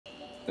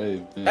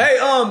Hey,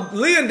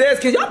 Leland, Des,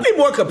 can y'all be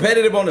more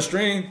competitive on the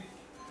stream?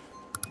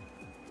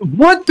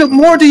 What the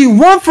more do you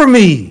want from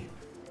me?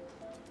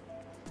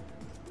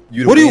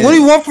 What do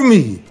you want from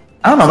me?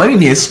 I don't know. Maybe you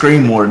need to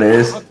scream more,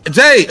 Des.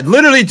 Jay,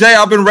 literally, Jay,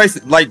 I've been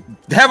racing. Like,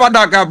 have I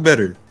not got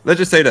better? Let's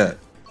just say that.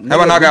 Have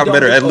I not got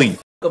better at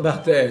least?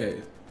 About that.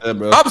 yeah,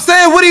 bro. I'm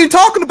saying, what are you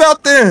talking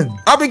about then?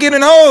 I've been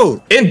getting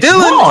old. And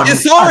Dylan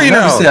is sorry now.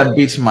 I never said I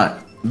beat you,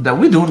 that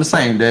we doing the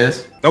same, Des.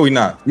 No, we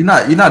not. You're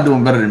not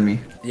doing better than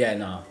me. Yeah,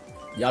 no.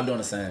 Y'all doing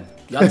the same.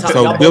 Y'all top,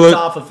 So y'all Dylan, both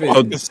top for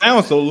 50. It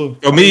sounds so low.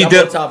 So me, Y'all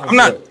both top for I'm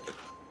not.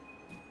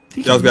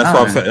 50. Y'all got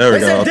swap set. There we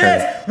They go. said,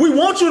 Okay. Des, we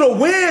want you to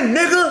win,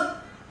 nigga.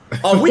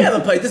 Oh, we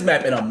haven't played this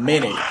map in a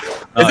minute.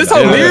 Is this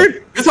whole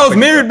mirrored? This whole's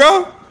mirrored,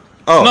 bro?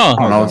 Oh. No. I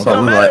don't know. It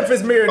don't matter if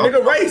it's mirrored,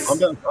 nigga. Race. I'm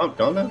done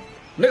now.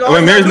 Nigga,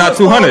 Wait, mirror's not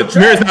 200.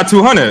 Mirror's not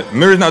 200.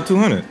 Mirror's not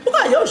 200. Who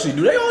got Yoshi?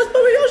 Do they always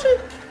play with Yoshi?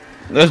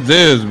 That's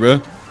Diz, bro.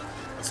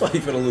 That's why he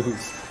finna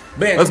lose.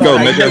 Ben, Let's come go,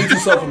 on, nigga. You know you too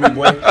slow for me,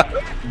 boy.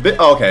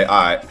 Okay,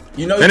 all right.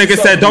 You know That you too nigga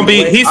slow said, for don't me,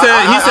 be. boy. He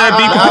said,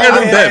 be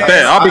competitive.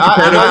 Bet. I'll be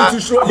competitive. You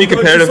too short. Be You know you too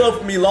competitive. slow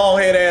for me, long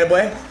head ass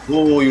boy.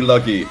 Ooh, you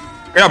lucky.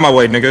 Get out my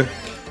way, nigga.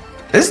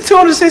 It's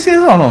 260. I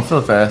don't know.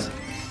 Feel fast.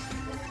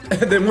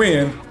 Then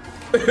win.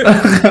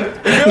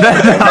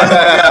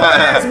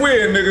 That's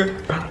win, nigga.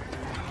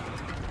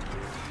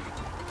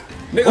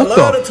 Nigga, What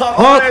love the to talk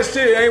all that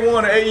shit. Ain't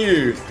won in 8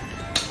 years.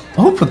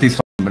 Who put these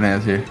fucking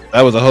bananas here?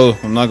 That was a hoe.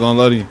 I'm not gonna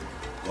lie to you.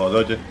 Oh,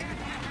 don't you?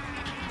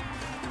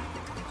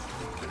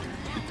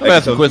 I'm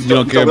asking questions you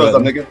don't care Get your wheels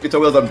about. up, nigga. Get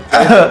your wheels up.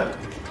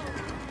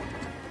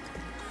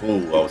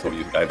 Ooh, I was hoping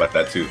you guy about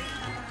that too.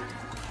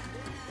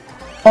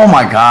 Oh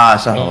my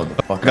gosh! I hold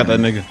the fuck. Got that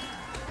nigga.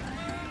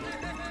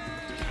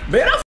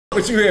 Man, I f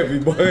with you heavy,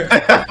 boy. Boy,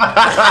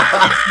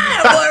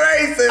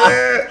 racing,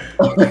 man.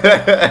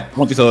 I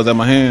want these hoes at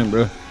my hand,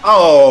 bro.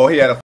 Oh, he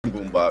had a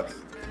boom box.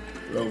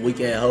 Little weak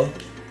ass hoe.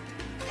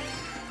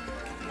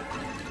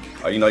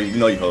 Oh, you know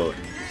you hold.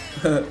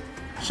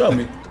 Show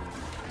me.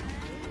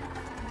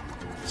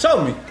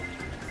 Show me.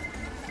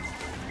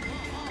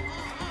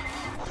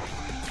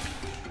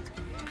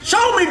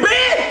 Show me,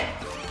 man.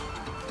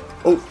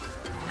 Oh,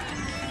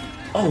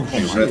 Oh,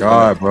 Oh my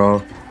god,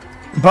 bro.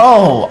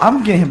 Bro,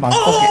 I'm getting hit by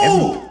fucking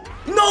oh,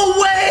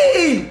 no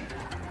way.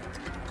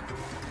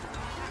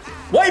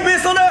 Wait, bitch,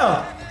 slow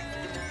down.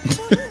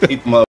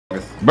 eat the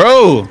motherfuckers.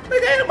 Bro,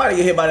 Nigga, ain't nobody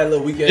get hit by that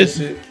little weak ass It's-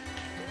 shit.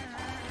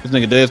 this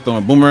nigga Diz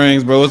throwing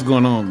boomerangs, bro. What's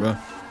going on, bro?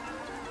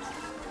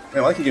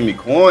 Man, why you give me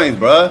coins,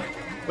 bruh?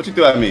 What you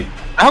threw at me?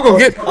 I'll go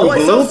get. Oh,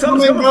 wait, balloon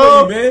something's coming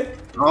bro? for you, man.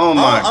 Oh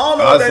my I don't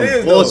know god, what that some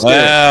is, though. bullshit.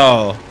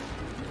 Wow.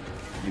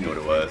 You know what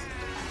it was.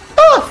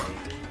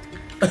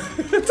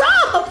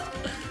 Top!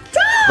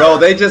 Top! Bro,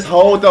 they just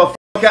hold the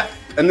fuck out.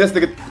 And this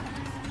nigga.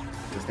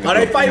 Are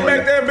they fighting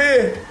back there,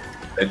 man?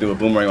 They do a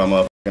boomerang on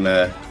my motherfucking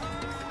ass.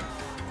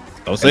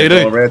 Don't say And they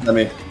that. throwing reds at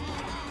me.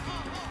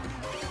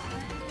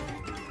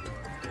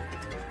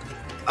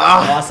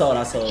 Oh, I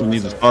saw it. She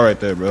needs a star right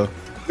there, bro.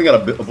 They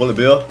got a bullet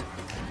bill.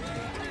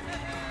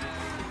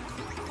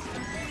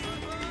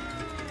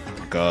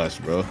 Gosh,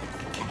 bro.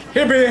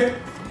 Here, man.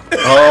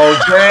 Oh,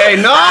 Jay,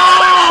 no!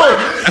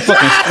 That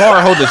fucking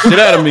star hold the shit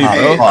out of me,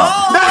 bro.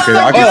 Okay,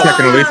 I'll get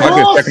second at least. I'll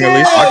get second at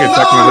least. I'll get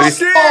second at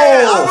least.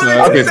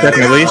 I'll get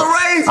second at least.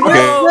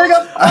 Okay.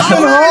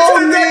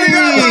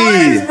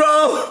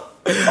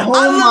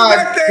 Oh my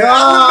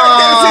god!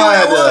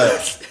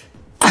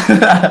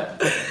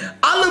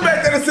 I look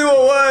back there to see what it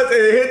was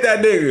and it hit that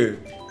nigga.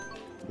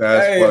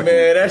 That's Hey, fucking.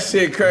 man, that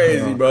shit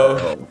crazy,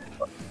 bro.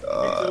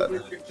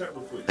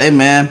 Hey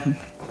man.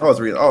 I was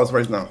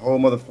racing that whole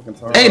motherfucking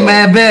time. Hey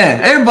man,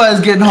 Ben. Everybody's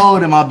getting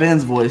hold in my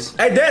Ben's voice.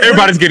 Hey, Des,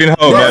 Everybody's getting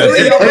home, man.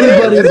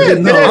 Everybody's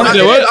getting hold.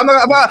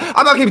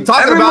 I'm not keep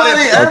talking about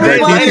it.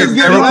 Everybody's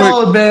getting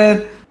hold,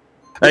 Ben.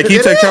 Hey, can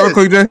you check chat real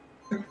quick, Jay?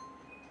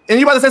 And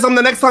you about to say something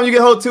the next time you get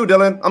hold too,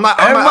 Dylan. I'm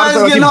Everybody's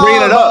gonna getting keep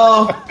bringing it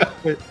hold, up.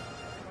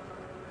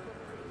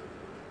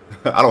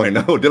 I don't even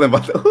know. Dylan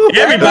about to.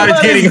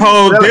 Everybody's getting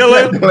home,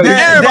 Dylan.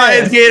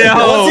 Everybody's getting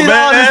home, What's he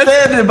not man.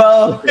 understanding,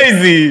 bro?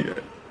 Crazy.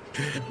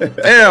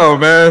 Damn,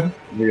 man.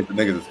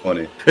 Niggas is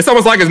funny. It's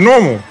almost like it's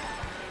normal.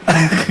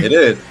 It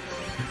is.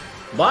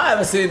 But I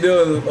haven't seen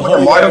Dylan the Oh,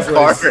 whole Mario race.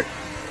 Kart.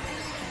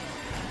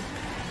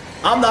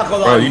 I'm not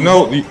gonna lie. Bro, to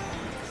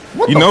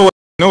you know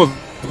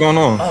what's going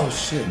on. Oh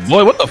shit.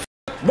 Boy, what the f?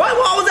 Why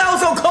was that one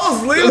so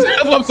close, Lee?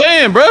 That's what I'm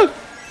saying, bro.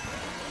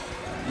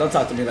 Don't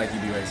talk to me like you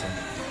be racing.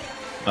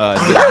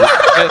 Pass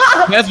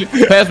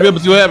me up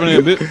and see what happening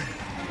a bit. All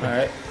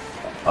right.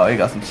 Oh, he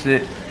got some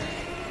shit.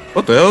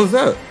 What the hell is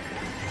that?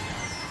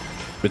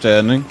 Bitch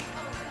ass nigga.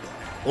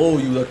 Oh,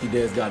 you lucky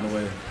Des got in the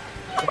way.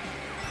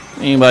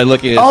 Anybody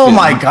look at Oh shit,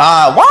 my man.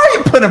 god. Why are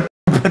you putting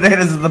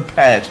bananas in the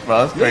patch,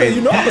 bro? That's Yeah, crazy.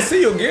 you know I'm gonna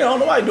see you again. I don't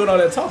know why you doing all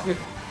that talking.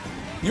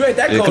 You ain't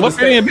that Yeah, cold. come to up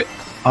here a stay. bit.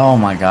 Oh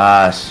my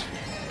gosh.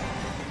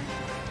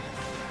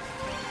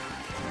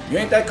 You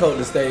ain't that cold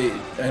to stay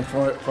in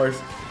front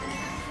first.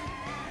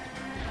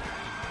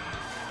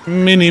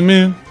 Mini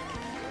man.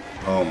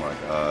 Oh my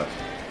gosh.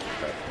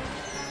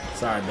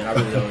 Sorry, man. I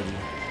really owed you.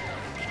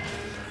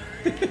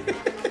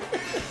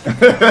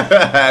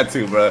 Had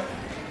to, bro.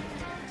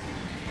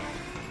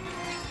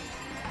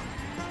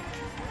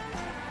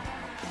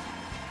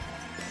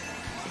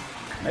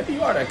 Maybe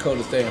you are that cold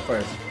to stay in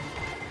first.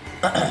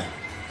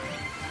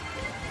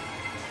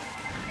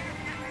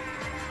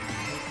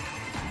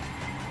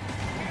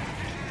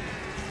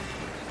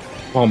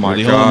 Oh my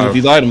Really holding god.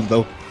 these items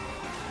though.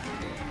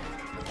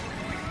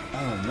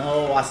 Oh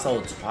no, I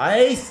sold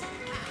twice.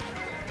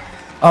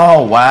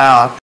 Oh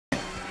wow.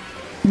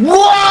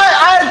 What?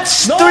 I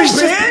had No,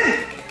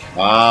 Ben.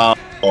 Wow.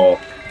 Oh,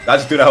 I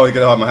just threw that way to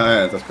get it out of my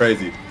hands. That's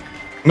crazy.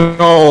 No,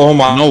 oh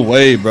my. No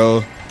way,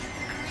 bro.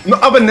 No,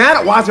 a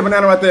banana. Why is there a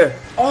banana right there?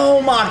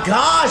 Oh my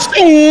gosh.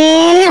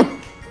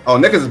 Oh,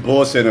 niggas is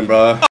bullshitting,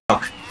 bro.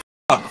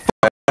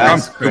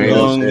 I'm crazy.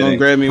 Gonna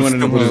grab me one of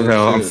them. stupid as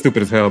hell. I'm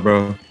stupid as hell,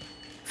 bro.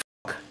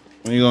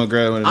 When you gonna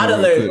grab one of I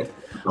them? done real let,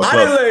 quick? I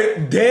done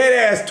let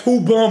dead ass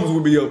 2 bums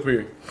would be up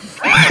here.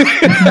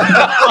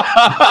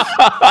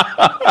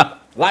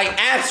 Like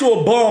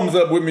actual bums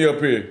up with me up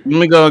here. Let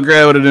me go and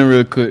grab one of them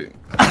real quick.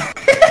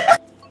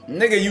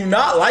 Nigga, you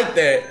not like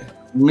that.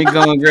 Let me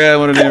go and grab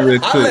one of them real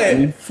I quick.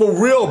 let for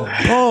real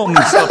bums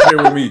up here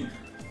with me.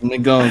 Let me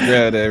go and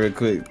grab that real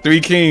quick.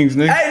 3 kings,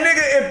 nigga. Hey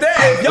nigga,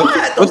 if y'all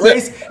had to What's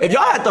race, if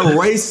y'all had to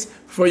race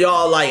for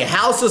y'all like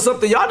house or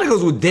something, y'all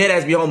niggas would dead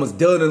ass be homeless.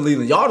 Dylan and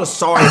Leland, y'all the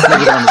sorriest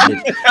niggas on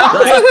this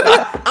bitch.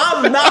 Like,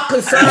 I'm not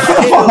concerned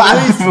in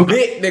the least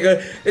bit,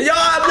 nigga. Y'all,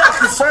 I'm not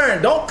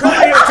concerned. Don't come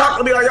here and talk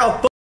to me like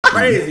y'all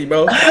crazy,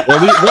 bro. Well,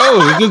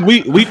 it's just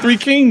we 3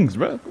 kings,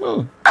 bro. Come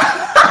on.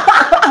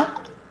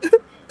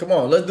 Come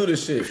on, let's do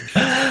this shit.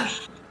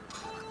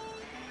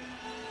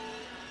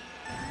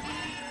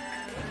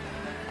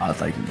 I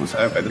think it was.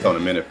 I haven't played this on a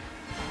minute.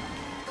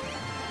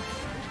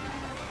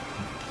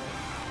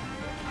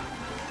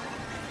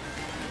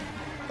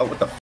 Oh, what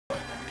the?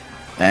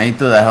 Man, he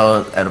threw that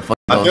hell at a fucking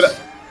I threw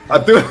post. that. I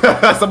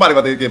threw. Somebody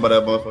about to get by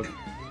that motherfucker.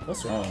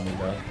 What's wrong with me,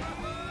 bro?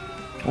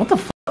 What the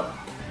fuck?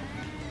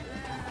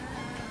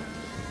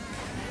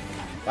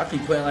 If I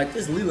keep playing like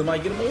this, Leland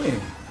might get him a win.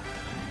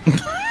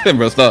 Hey,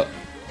 bro, stop.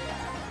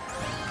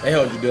 They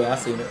held you, Dylan. I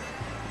seen it.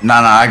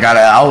 Nah, I got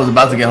it. I was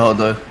about to get hold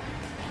of.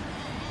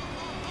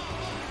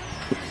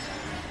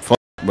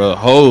 Bro,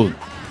 hold.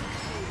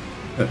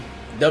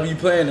 W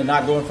playing and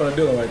not go in front of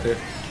Dylan right there.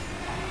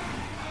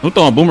 I'm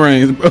throwing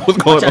boomerangs, bro.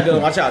 What's going Watch out, Dylan.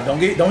 on? Watch out. Don't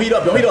heat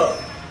up. Don't heat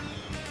up.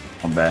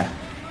 I'm bad.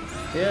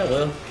 Yeah,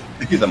 well,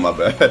 He's on my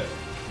bad.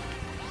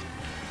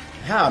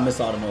 how I miss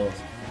all the moves.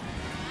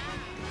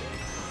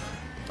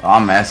 Oh,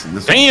 I'm asking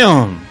this.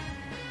 Damn.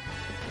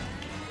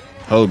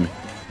 Hold me.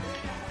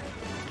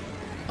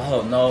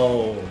 Oh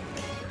no.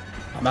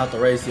 I'm out the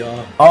race,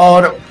 y'all.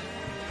 Oh,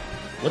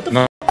 What the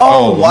No.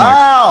 oh my-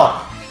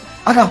 wow!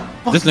 I got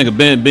This nigga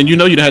Ben, you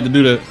know you had to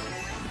do that.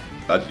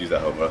 I just use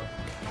that hoe, bro.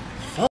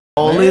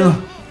 oh,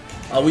 Leland.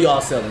 Oh, we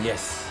all selling,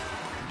 yes.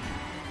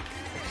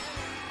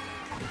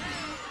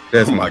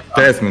 Desmond. Oh my God.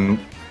 Desmond.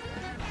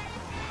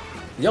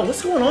 Yo,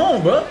 what's going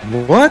on, bro?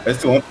 What?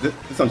 This on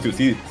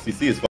 2CC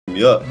is fucking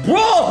me up.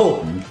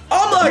 Bro!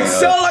 I'm like Yeah.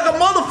 selling like a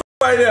motherfucker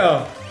right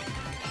now.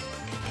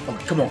 Oh,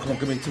 come on,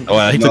 give me 2. Oh,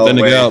 wow, he took that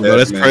nigga out, bro.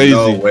 That's Desmond. crazy.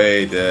 No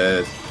way,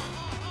 Des.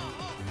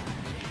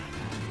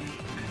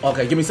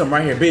 Okay, give me some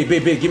right here. Big.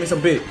 Give me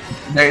some big.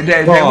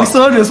 We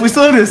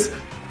saw this.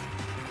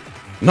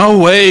 No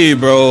way,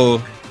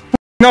 bro.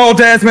 No,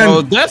 Desmond.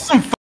 Bro, that's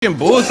some fucking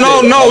bullshit.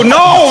 No. We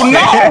saw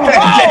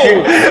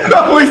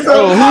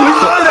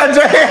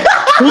that.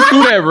 Who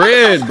threw that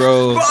red,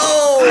 bro?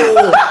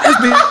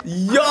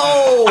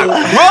 Yo!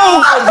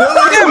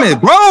 Damn it,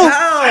 bro.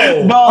 How?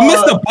 I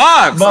missed the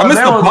box. I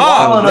missed the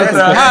box. That's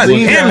God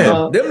crazy. damn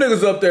it. Them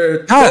niggas up there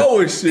God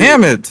throwing shit.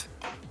 damn it.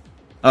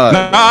 All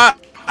right.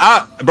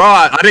 Bro,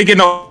 I didn't get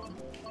no.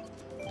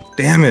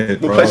 Damn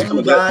it, What bro. place you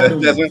coming back,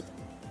 Desmond?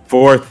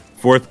 Fourth.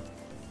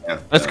 Yeah.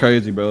 That's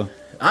crazy, bro.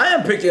 I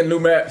am picking new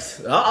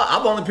maps.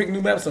 I've only picked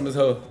new maps on this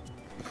hoe.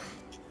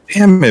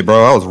 Damn it,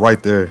 bro. I was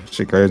right there.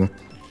 Shit crazy.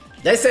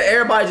 They said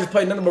everybody just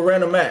play nothing but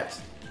random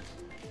maps.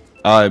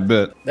 I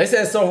bet. They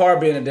said it's so hard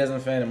being a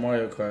Desmond fan in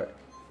Mario Kart.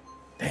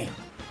 Damn.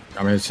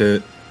 I mean,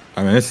 shit.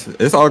 I mean,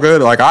 it's all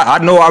good. Like I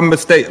know where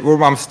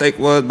my mistake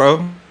was,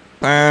 bro.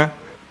 Man,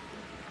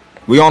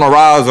 we on a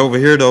rise over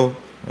here though.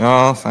 You know what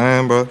I'm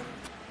saying, bro?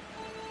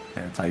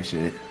 Yeah, type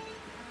shit.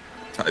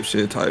 Type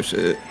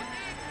shit.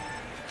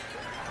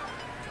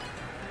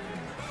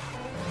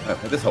 I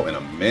played this hoe in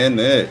a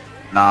minute.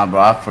 Nah, bro,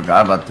 I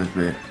forgot about this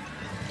bit.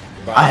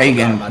 Bro, I hate forgot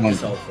getting about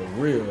this points. hoe for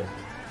real.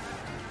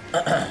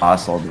 I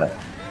sold that.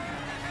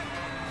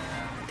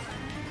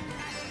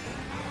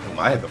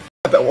 I had to f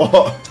that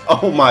wall.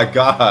 Oh my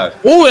god.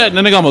 Oh, that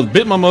nigga almost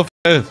bit my motherfucking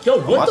ass. Yo, Oh,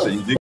 what I the said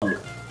you did.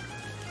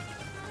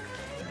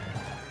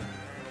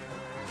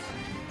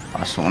 I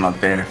just went up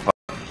there.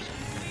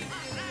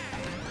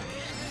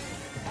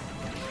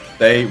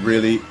 They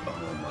really.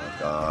 Oh my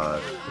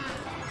god.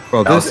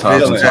 Bro, That was this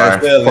tough. bitch I'm is sorry.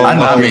 fucking I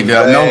know, I mean, dude,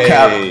 no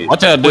cap. Hey.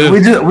 Watch out,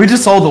 dude. We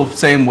just sold the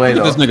same way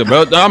Look though. at this nigga,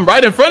 bro. I'm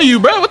right in front of you,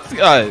 bro. What's the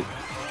guy?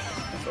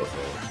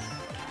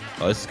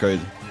 Oh, this is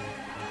crazy.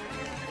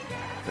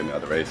 In the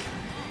other race.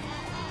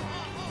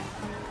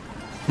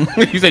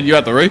 You said you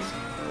at the race?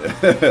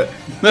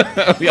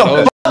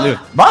 Yo,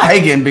 but I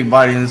hate getting big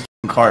body in this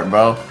cart,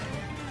 bro.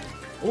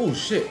 Oh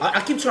shit!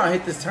 I keep trying to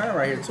hit this turn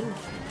right here too.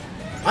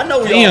 I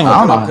know we Damn.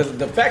 all fucking up because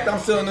the fact I'm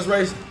still in this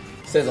race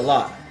says a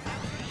lot.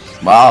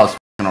 But I was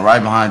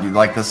right behind you,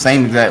 like the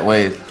same exact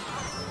way.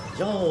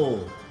 Yo.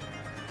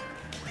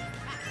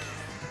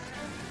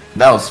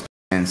 That was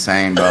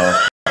insane, bro.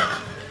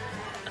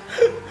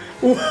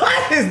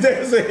 What is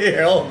this in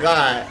here? Oh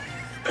god.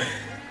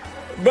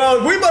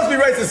 Bro, we must be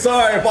racing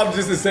sorry if I'm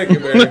just in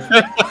second, man.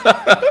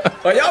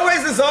 Are y'all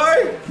racing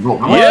sorry?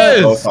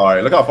 Yes. Oh,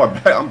 sorry. Look how far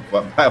back.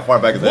 How far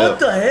back is that? What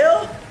the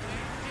hell?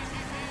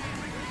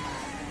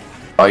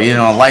 Oh, you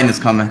know, lightning's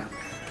coming.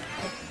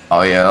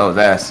 Oh yeah, that was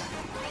ass.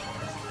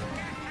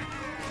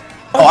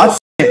 Oh,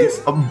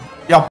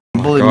 y'all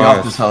bullied me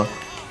off this hoe.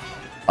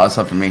 Oh, it's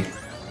up to me.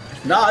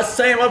 Nah, it's the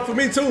same up for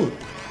me too.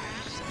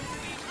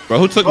 Bro,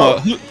 who took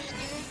my?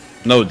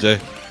 No, Jay.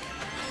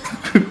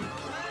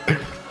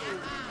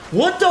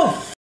 What the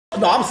f?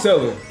 No, I'm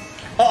selling.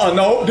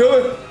 No, do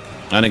it.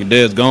 That nigga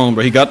Dead's gone,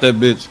 bro. He got that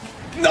bitch.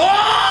 No!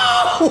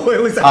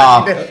 At least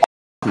I did.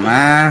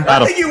 Man,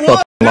 I think you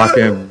won. Lock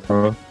in,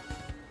 bro.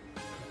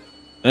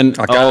 And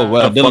oh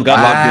well, Dylan got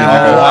locked in.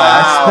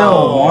 I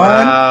still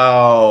won.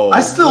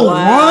 I still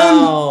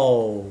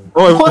won.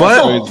 Bro,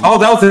 what? Oh,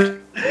 that was it.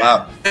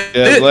 Wow. Yeah,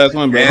 that's the last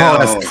one, bro. Oh,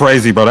 that's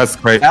crazy, bro. That's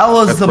crazy. That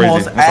was That's the crazy.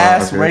 most I'm sorry,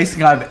 ass dude.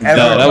 racing I've ever that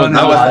done. was in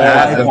my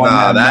life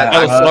on that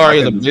I was map,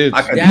 sorry as a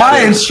bitch. My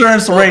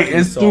insurance rate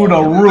is through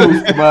the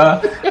roof, bro.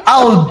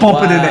 I was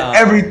bumping into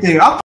everything.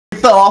 I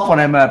fell off on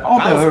that map. I don't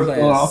think I ever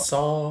fell off.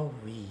 Sorry.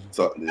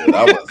 So, yeah,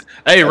 that was.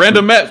 Hey,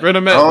 random match,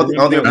 random match. I don't think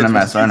we Random did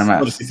match,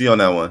 200cc on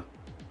that one.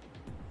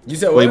 You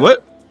said what? Wait,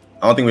 what?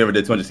 I don't think we ever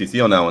did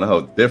 200cc on that one. That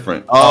was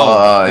different.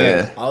 Oh,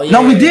 yeah. Oh, yeah.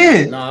 No, we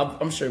did. No,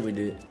 I'm sure we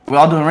did. We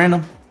all doing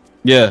random?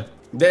 Yeah.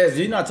 Des,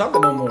 you're not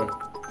talking no more.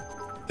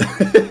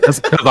 That's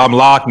because I'm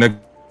locked, nigga.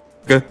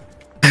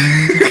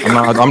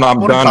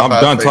 I'm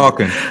done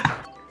talking.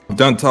 I'm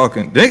done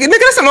talking. Nigga,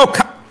 that's no.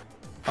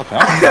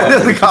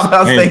 Okay,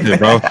 saying shit,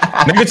 bro.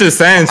 Nigga just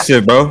saying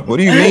shit, bro. What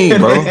do you mean,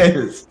 bro?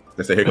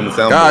 They say, here comes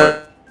the soundboard.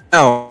 God,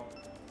 no.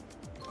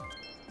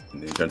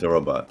 And then you turn to a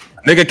robot.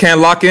 Nigga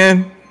can't lock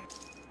in.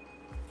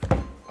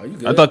 Are you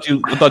good? I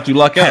thought you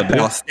lock out,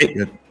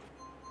 dude.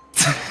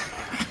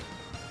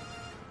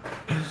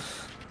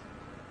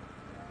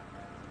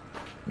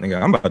 Nigga,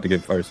 I'm about to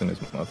get first in this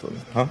motherfucker,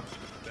 huh?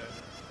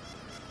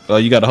 Oh,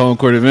 you got a home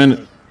court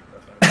advantage.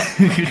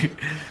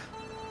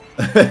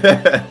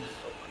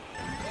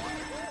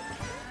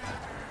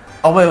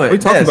 Oh, wait. What are you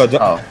talking about,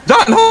 John? Oh.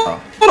 John,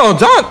 hold on,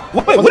 John.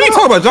 What are you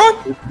talking about,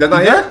 John? That's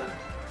not here?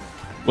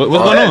 What's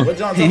going on? What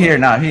John He talking here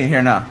now. He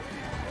here now.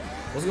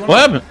 What's going What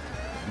on? happened?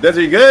 Des,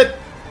 are you good?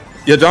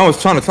 Yeah, John was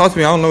trying to talk to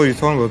me. I don't know what you're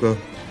talking about, though.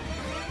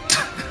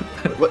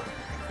 What?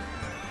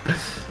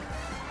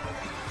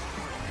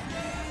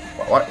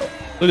 What?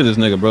 Look at this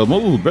nigga, bro.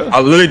 Move, bro. I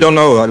literally don't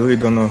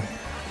know.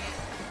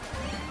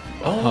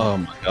 Oh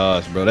my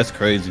gosh, bro. That's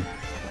crazy.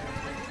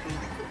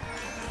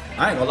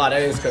 I ain't gonna lie,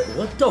 that is crazy.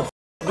 What the f,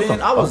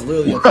 man? I was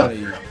literally in front of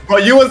you. Bro,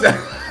 you was.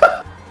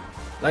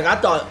 Like, I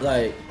thought,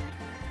 like,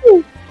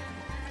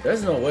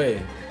 there's no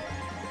way.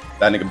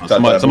 That nigga.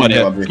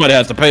 Somebody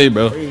has to pay,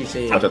 bro.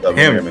 Appreciate Touch it. that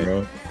Him, man.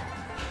 bro.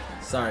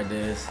 Sorry,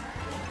 Des.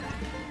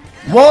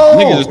 Whoa!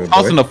 Nigga just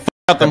tossing the f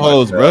out them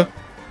hoes, bro.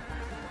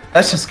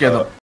 That shit scared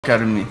the f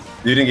out of me.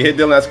 You didn't get hit,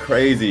 Dylan. That's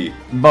crazy.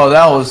 Bro,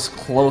 that was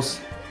close.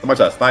 Somebody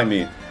tried to snipe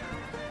me.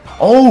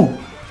 Oh!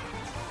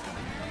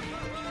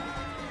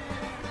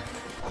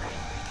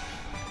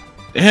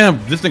 Damn,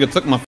 this nigga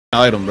took my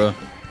item, bro.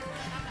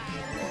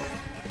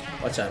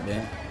 Watch out,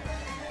 man.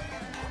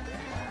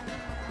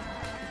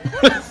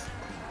 I'm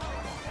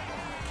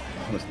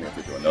just gonna have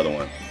to do another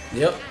one.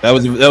 Yep. That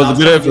was a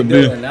good effort,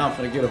 dude. Now I'm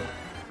finna get him.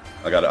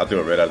 I threw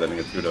a red at that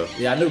nigga too, though.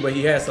 Yeah, I knew, but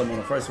he had some on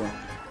the first one.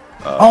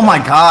 Oh my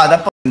god,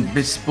 that fucking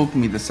bitch spooked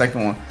me the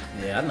second one.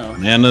 Yeah, I know.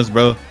 Bananas,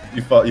 bro.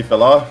 You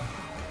fell off?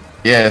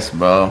 Yes,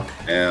 bro.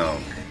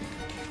 Damn.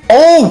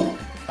 Oh!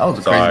 That was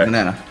a Sorry. crazy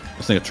banana.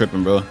 This nigga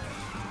tripping, bro.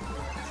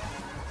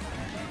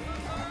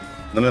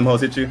 None of them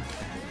hoes hit you?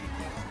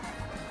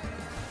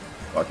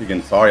 Fuck, you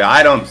getting sorry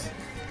items.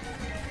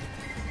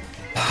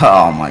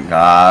 Oh my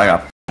god, I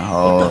got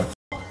oh.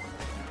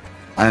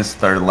 I just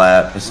third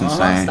lap. It's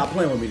insane. Stop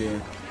playing with me,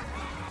 then.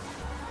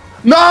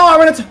 No, I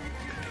ran into.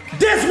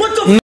 This, what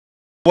the f?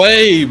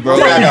 Way, bro. Oh,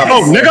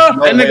 nigga.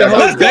 That nigga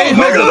hold the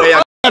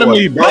f out of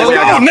me, bro.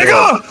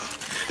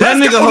 That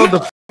nigga hold the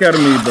f out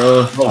of me, bro.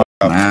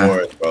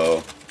 Man.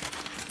 Bro.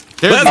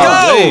 There's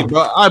no way,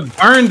 bro. I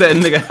burned that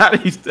nigga. How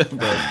did he step,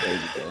 bro?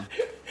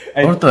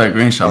 Hey, what the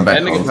green shot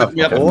back? That nigga took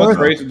me out the fucking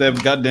race with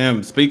that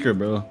goddamn speaker,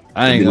 bro.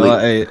 I ain't gonna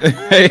lie. Hey,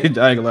 I ain't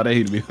gonna lie. That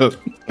he'd be hooked.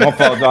 My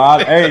fault, John.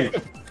 Hey,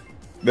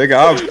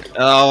 nigga,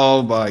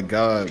 Oh my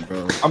god,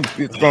 bro.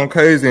 it's going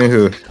crazy in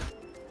here.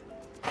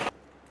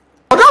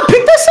 Oh, don't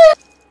pick this up.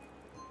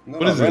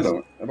 What is this?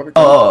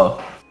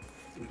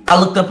 I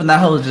looked up and that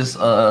hole was just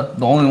the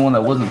only one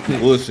that wasn't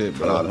picked. Bullshit,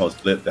 The bro. hell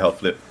flip. The hell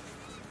flip.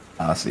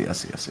 I see.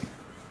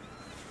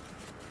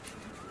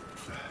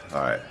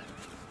 All right.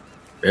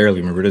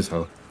 Barely remember this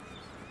hoe.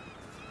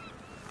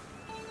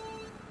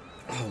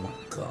 Oh my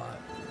god.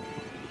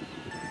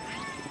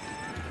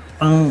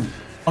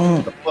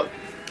 What the fuck?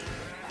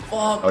 Fuck.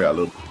 Oh, I got a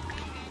little.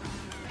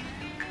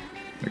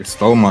 Nigga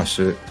stole my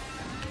shit.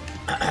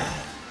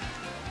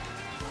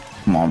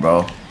 Come on,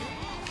 bro.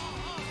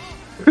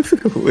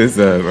 Who is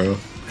that, bro?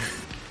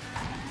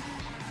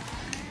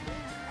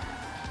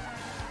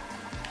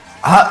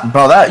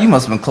 Bro, that you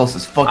must have been close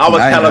as fuck. I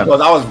was hella close.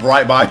 I was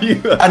right by you.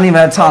 I didn't even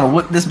have time to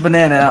whip this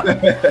banana out.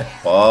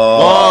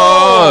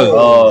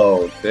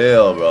 Oh,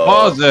 chill, bro.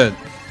 Pause it.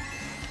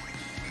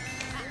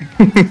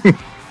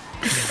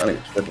 I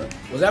ain't tripping.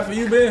 Was that for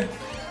you, Ben?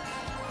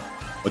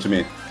 What you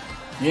mean?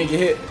 You ain't get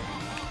hit.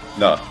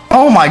 No.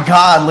 Oh my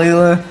god,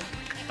 Leland.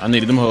 I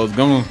needed them hoes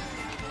gone.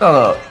 Shut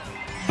up.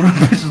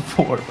 Bitch is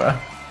poor, bro.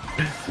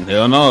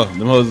 Hell no.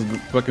 Them hoes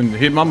fucking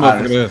hit my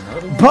motherfucker ass.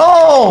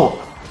 Bro!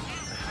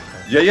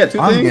 Yeah, 2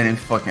 I'm things. getting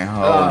fucking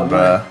hoed,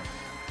 bro.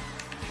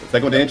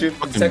 Second one, didn't you?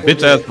 Fucking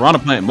bitch ass piranha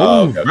plant.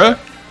 Move, okay. bruh.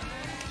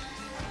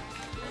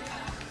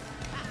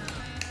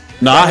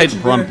 No, I hate the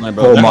piranha plant,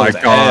 bro. Oh That my hoe's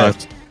god.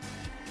 ass.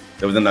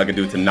 There was nothing I could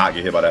do to not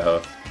get hit by that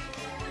hoe.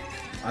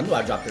 I knew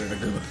I dropped it in a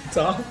good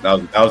time. That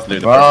was literally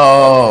the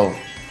Bro.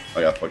 first.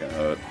 I got fucking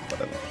hood by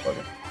that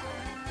motherfucker.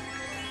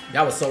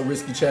 That was so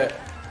risky, chat.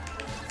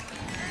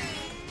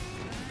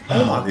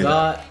 Oh my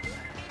god.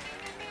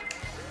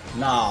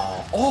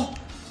 No. Oh.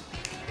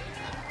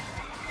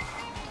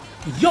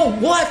 Yo,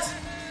 what?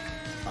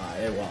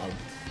 Alright, wild.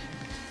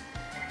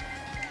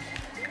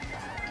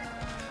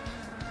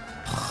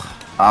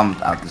 I'm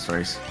out this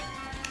race.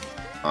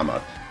 I'm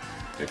out.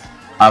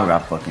 I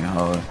got fucking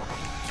hoed.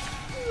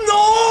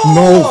 No!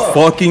 No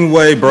fucking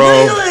way, bro.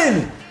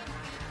 Leland!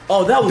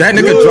 Oh, that was That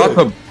nigga good.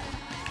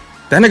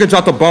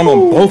 dropped a bomb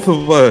on both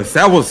of us.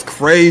 That was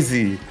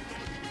crazy.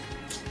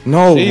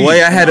 No Jeez.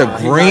 way. I had a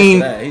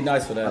green. He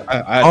nice for that.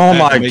 Oh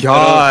my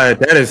god,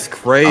 that is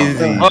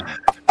crazy.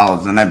 I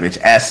was in that bitch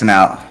assing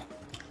out.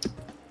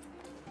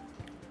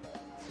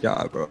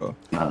 Yeah, bro.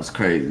 That was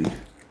crazy.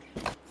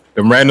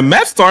 Them random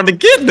maps starting to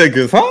get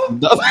niggas, huh?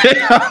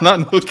 Not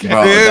no Bro,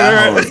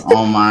 that hoe was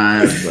on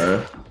my ass,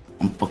 bro.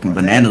 I'm fucking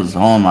bananas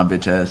on my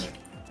bitch ass.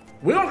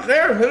 We don't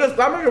care. Hit us.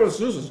 Stop making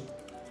excuses.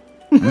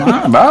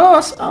 Nah, bro.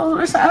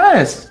 It's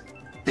ass.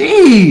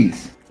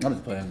 Jeez. I'm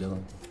just playing,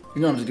 Dylan.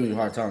 You know I'm just giving you a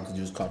hard time because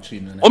you was caught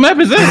cheating in it. What map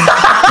is this?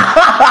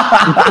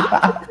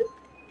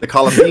 The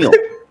Coliseum.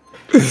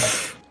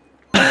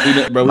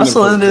 Bro, I'm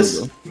still in this.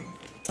 You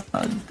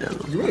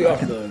really are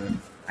still in it.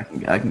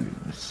 I can do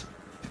this.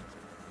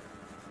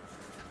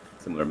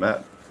 Similar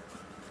map.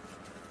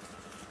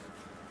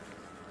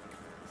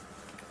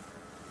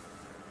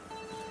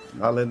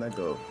 Not letting that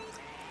go.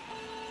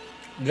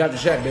 You got the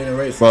shot being in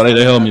race. Bro,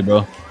 they held me,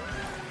 bro.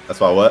 That's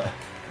why what?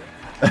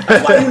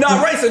 That's why you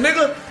not racing,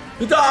 nigga.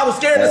 You thought I was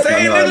scared to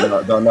say it,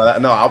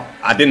 nigga? No,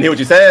 I didn't hear what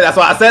you said. That's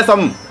why I said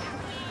something.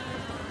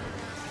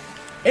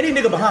 Any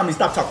nigga behind me,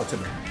 stop talking to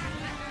me.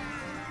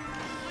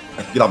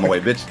 Get out my way,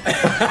 bitch.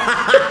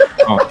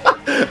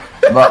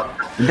 Bro,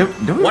 do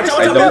we Watch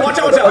out, Hey, watch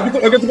out.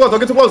 Don't get too close. Don't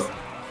get too close.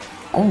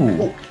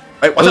 Oh.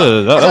 Hey, watch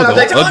out. That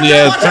was an ugly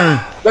ass turn.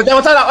 Watch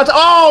out.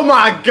 Oh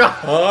my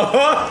god.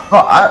 Bro,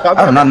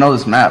 I do not know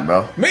this map,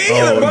 bro. Me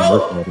either, bro.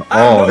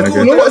 Oh,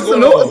 nigga. What's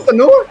the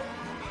new one?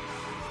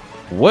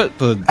 What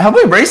the? Have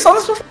we raced on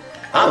this before?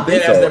 I'm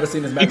dead ass never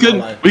seen this map in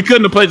my life. We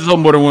couldn't have played this whole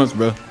more than once,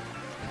 bro.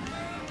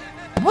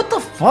 What the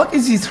fuck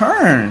is these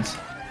turns?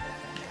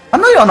 I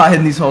know y'all not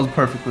hitting these holes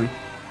perfectly.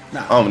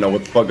 I don't know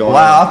what the fuck going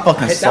Wow, on. I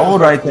fucking hit that sold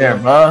one right there,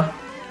 bro.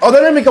 Oh, they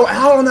let me go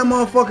out on that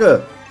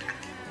motherfucker.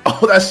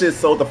 Oh, that shit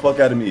sold the fuck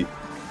out of me.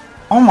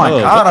 Oh my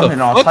god, I'm what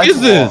hitting all the fuck types is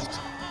of this? walls.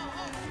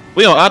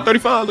 We on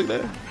I-35, look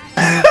at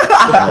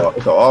that.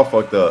 It's all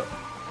fucked up.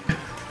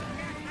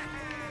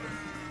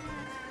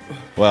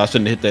 Well, I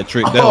shouldn't have hit that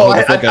trick. That Oh, was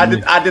the fuck out of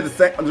me. I did the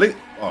same.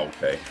 Oh,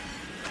 okay.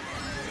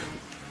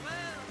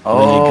 When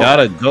Oh, you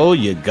gotta go,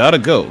 you gotta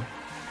go.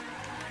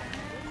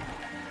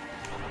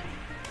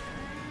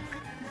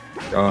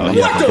 What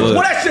the?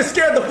 Well, that shit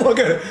scared the fuck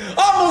out of me.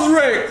 Almost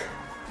wrecked.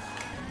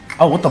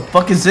 oh, what the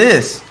fuck is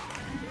this?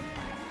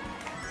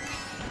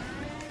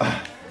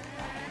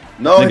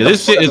 No, Nigga,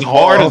 this shit is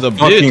hard as a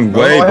fucking bitch,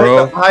 way,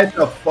 bro. Hide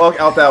the fuck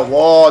out that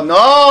wall.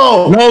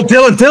 No. No,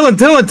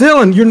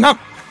 Dylan, you're not.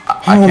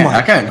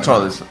 I can't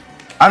control this.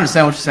 I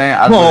understand what you're saying.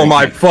 I Oh literally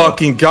my can't control it.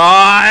 fucking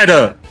god!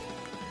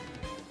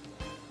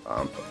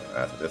 I'm fucking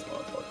ass at this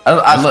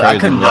motherfucker. I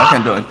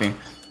couldn't do anything.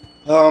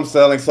 Oh, I'm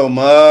selling so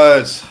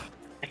much.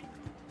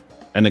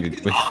 That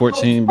nigga with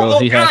 14, bro,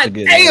 he has to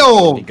get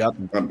damn. He got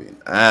them. I'm being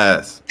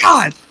ass.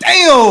 God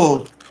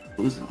damn!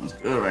 Losing's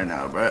good right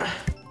now, bro. I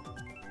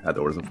had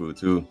to order some food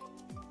too.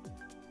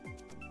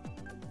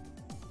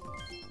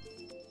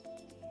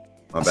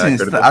 My I bad, seen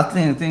critical.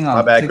 the thing My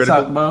on bad, TikTok,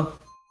 critical. bro.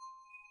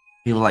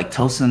 People like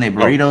toasting their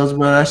burritos,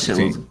 bro. That shit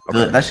was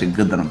good. That shit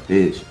good than a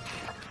bitch.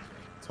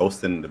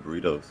 Toasting the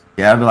burritos.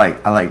 Yeah,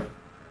 I like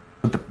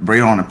put the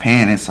burrito on the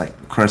pan. It's like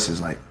the crust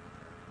is like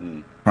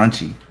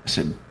crunchy. That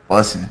shit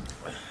busting.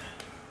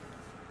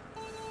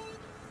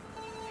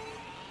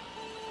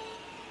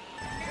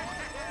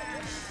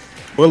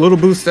 What little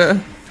boost that?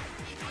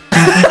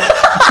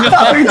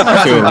 What you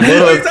talking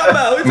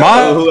about?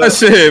 My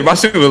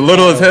shit was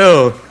little as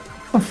hell.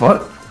 What the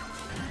fuck?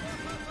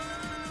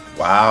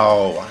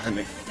 Wow.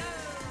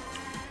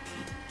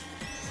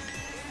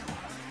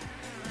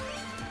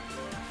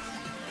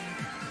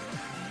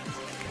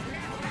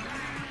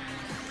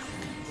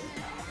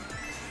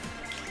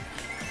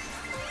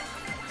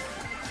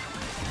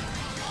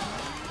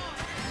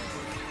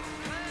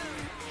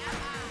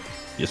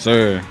 Yes,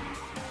 sir.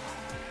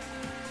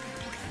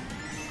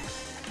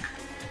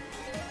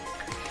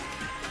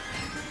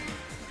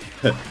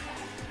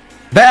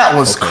 That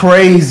was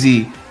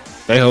crazy.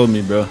 They hold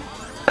me, bro.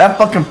 That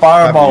fucking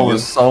fireball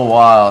was so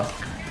wild.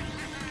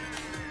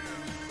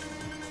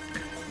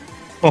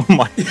 Oh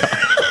my god.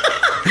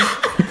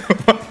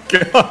 Oh my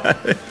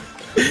god.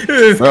 This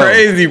is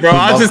crazy, bro.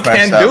 I just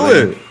can't do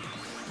it.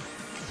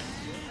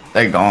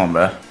 They gone,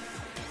 bro.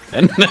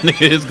 And that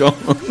nigga is gone.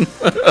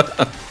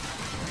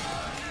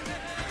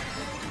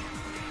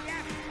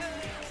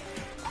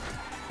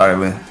 Alright,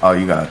 Lynn. Oh,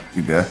 you got it.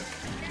 You good.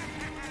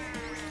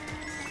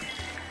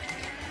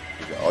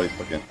 You got all these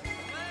fucking.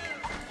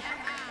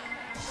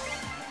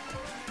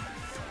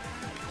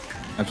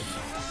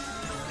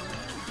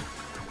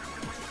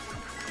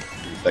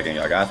 Second,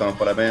 y'all got something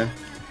for that band?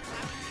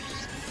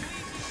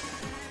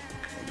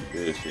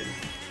 Good shit.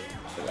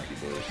 Feel like you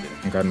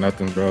bullshit. I got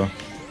nothing, bro.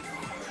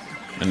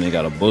 And they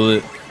got a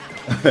bullet.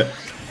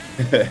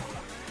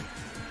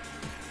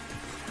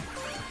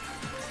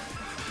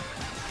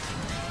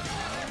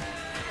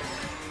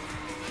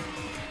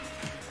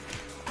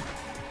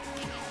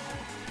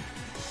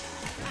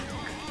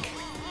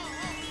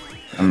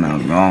 I'm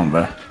not gone,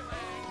 bro.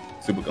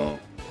 Super gone.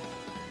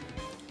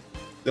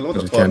 Dylan, I what the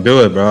just fuck? can't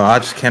do it, bro. I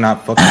just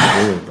cannot fucking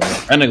do it, bro.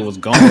 That nigga was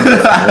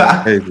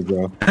gone. Crazy,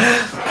 bro.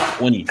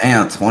 20.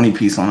 Damn, 20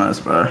 piece on us,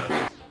 bro.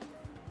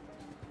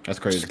 That's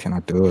I crazy. just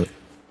cannot do it.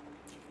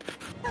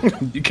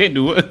 You can't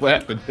do it. What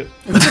happened?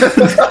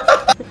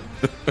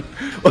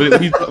 what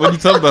you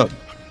talking about?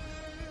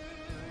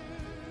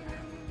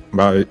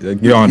 Bro, you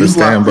don't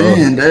understand, bro.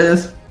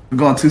 Des. We're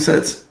going 2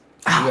 sets.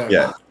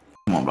 Yeah.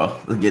 Come on, bro.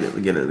 Let's get it.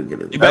 Let's get it. Let's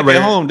get it. You back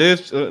at home, Des.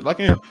 Like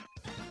him.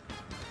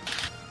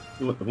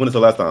 When is the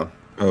last time?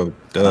 Oh,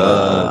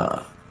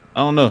 duh. I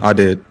don't know. I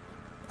did.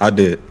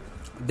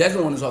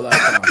 Desmond won this whole last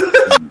time.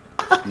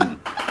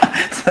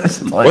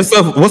 What's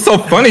so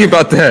funny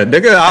about that,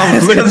 nigga? I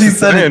was It's because he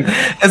said saying, it.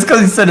 It's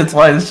because he said it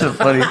twice. This shit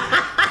funny.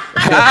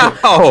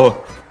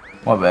 how?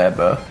 My bad,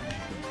 bro.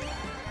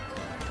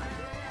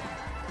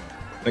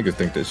 Niggas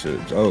think this shit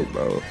a joke,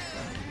 bro.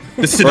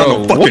 This shit Bro,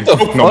 don't fucking what the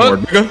joke no more,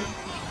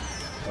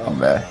 nigga. My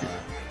bad.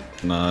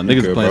 Nah,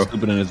 niggas good, playing bro.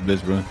 stupid in this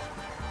bitch, bro.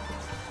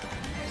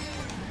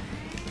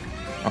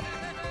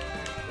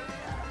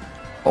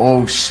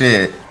 Oh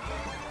shit.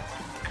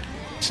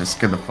 Just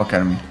scared the fuck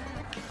out of me.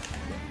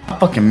 I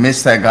fucking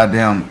missed that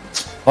goddamn.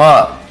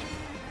 Fuck.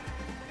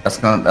 That's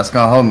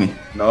gonna hold me.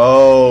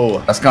 No.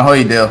 That's gonna hold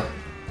you, Dale.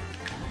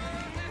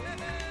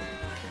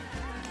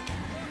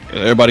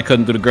 Everybody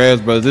cutting through the grass,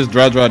 bro. Is this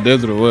dry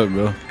desert or what,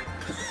 bro?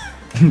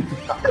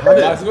 Might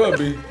as well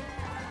be.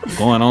 What's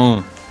going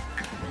on?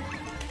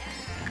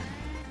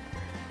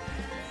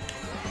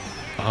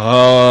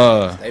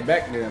 Stay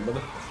back there,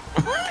 brother.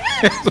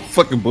 That's the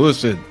fucking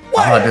bullshit.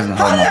 What? Oh, it doesn't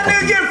How hold my that man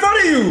fucking- get in front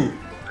of you?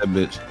 That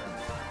bitch.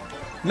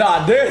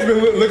 Nah,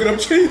 Desmond looking up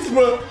cheats,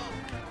 bro.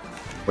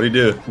 What'd he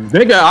do?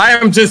 Nigga, I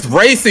am just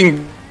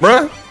racing,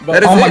 bruh.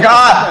 That is Oh my it.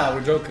 god. Nah,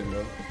 we're joking,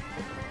 bro.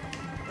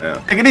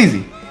 Yeah. Take it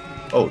easy.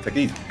 Oh, take it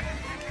easy.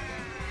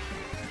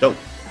 Joke.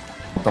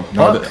 What the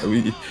No, fuck?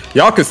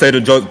 y'all can say the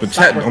jokes, but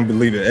chat don't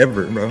believe it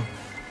ever, bro.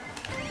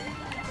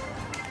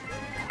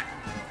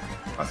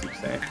 I see what you're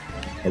saying.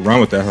 I run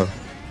with that, huh?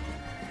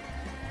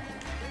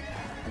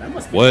 That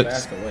must be What?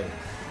 fast away.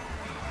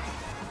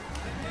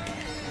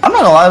 I'm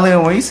not gonna lie,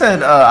 Leland. When you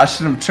said I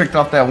should have tricked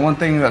off that one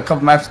thing a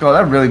couple maps ago,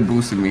 that really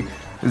boosted me.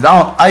 Cause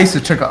I used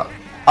to trick off.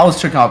 I was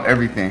tricking off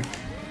everything.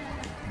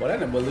 But that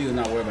nigga Leland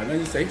not worried about nothing.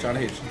 You say he trying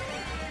to hit you.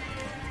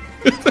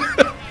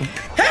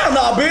 Hell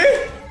no,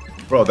 bitch.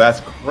 Bro,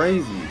 that's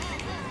crazy.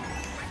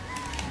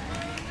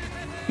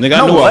 Nigga, I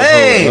No knew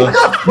way. I was cold,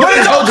 bro. What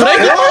is your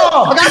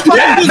That's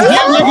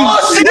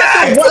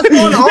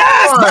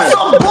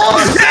some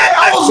bullshit.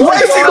 I was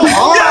racing them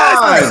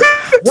hard.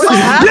 What's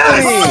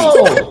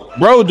happening?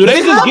 Bro, do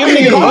they just give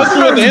me a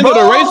hustle at the end of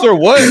the race or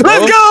what, bro?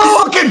 Let's go!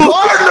 Fucking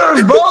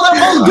gardeners, bro.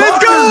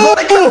 Let's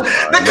go!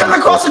 They're coming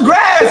across the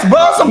grass,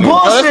 bro. Some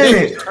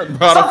bullshit.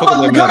 Bro, I don't Some fuck with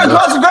fucking that coming map, bro.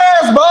 across the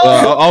grass, bro.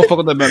 I don't fuck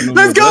with that map no more.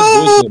 Let's That's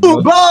bullshit,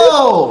 bro. Bro,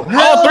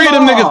 All three of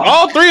them niggas,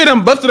 all three of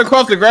them busted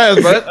across the grass,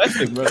 bro. That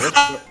shit, bro.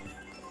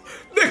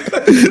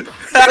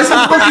 That's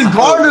some fucking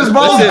gardeners,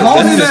 bro. That shit- Go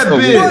that in shit's that so Bro,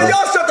 weird, bitch. bro.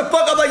 y'all shut the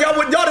fuck up like y'all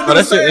didn't Bro, do the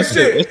that same shit-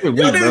 shit. that shit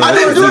weak, Y'all bro. didn't I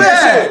didn't do that.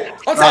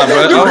 I'm Nah, saying bro.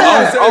 y'all I didn't do don't the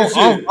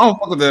same shit.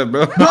 fuck with that,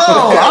 bro. Bro,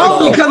 I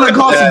don't be coming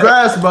across the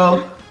grass,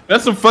 bro.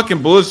 That's some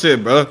fucking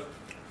bullshit, bro.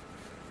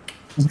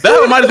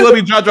 That might as well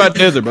be dry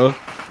desert, bro.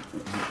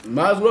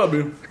 Might as well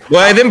be.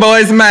 Boy, them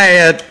boys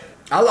mad.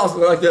 I lost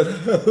it like that.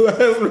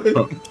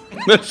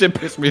 That shit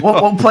pissed me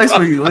What off. place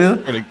were you,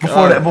 Leland?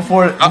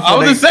 Before I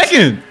was in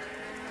second.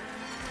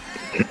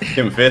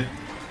 Kim fifth.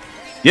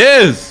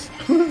 Yes.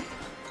 Y'all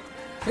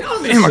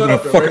just Damn, I shut up gonna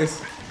the fuck-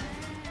 race.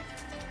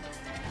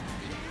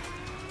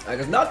 Like,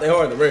 it's not that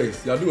hard to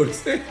race. Y'all do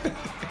understand?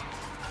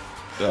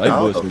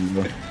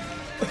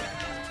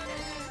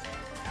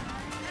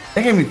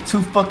 They gave me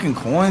 2 fucking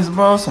coins,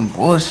 bro. Some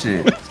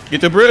bullshit.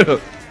 Get your bread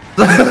up.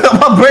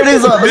 My bread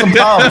is up. That's a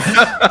problem.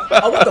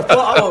 Oh, what the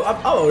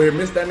fuck? I over here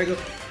missed that nigga.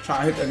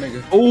 Trying to hit that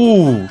nigga.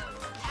 Ooh.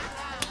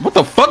 What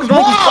the fuck is wrong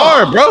with the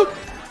car, bro?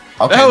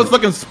 Okay. That was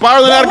fucking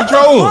spiraling out of What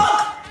control. the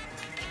fuck?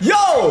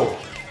 Yo!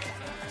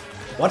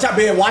 Watch out,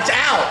 Ben. Watch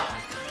out!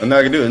 Nothing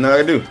I can do. Nothing I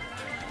can do.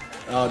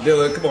 Oh,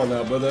 Dylan, come on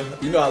now, brother.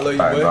 You know I love you,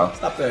 Alright, boy. bro.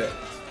 Stop that.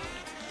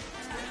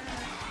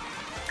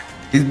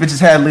 These bitches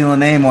had Leland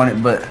name on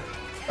it, but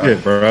Yeah,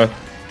 bro.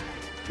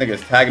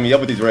 Niggas tagging me up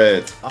with these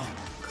reds. Oh,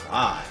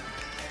 God.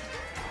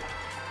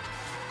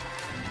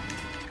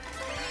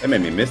 They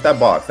made me miss that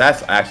box.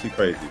 That's actually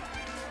crazy.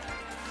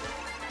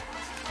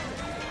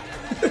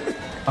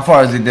 how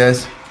far is it,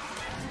 Des?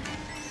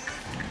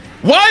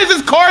 Why is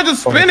this car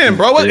just spinning,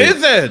 bro? What is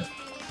that?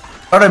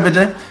 Hold up,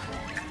 bitch.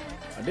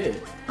 I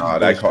did. Nah,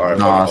 that car.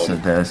 No, I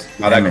fucking said Des.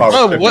 Nah, that Damn car.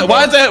 it. Bro,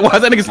 why is that? Why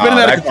is that nigga spinning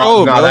out of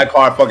control, Nah, bro? that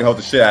car fucking helped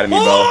the shit out of me,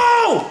 bro.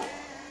 Oh!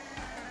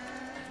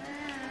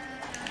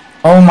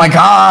 Oh my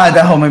god,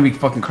 that hoe made me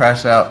fucking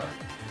crash out.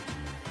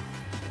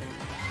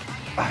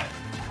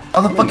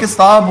 Oh, the fucking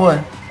star boy.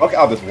 Fuck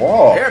out this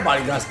wall.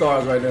 Everybody got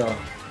stars right now.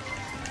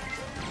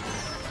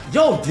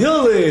 Yo,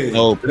 Dylan!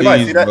 No, Did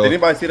anybody please, see that? bro. Did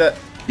anybody see that?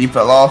 He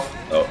fell off.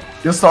 Oh.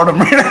 You'll start him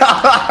right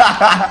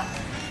now.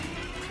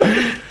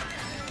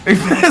 His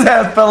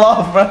head fell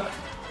off, bro.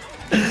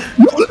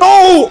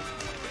 No!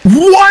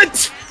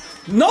 What?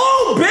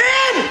 No,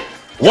 Ben!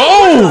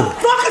 Whoa! What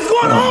the fuck is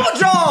going on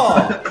with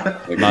y'all?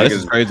 Nah, this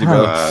is crazy,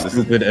 bro. This is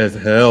Stupid as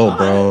hell,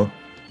 bro.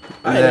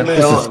 I ain't This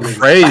even is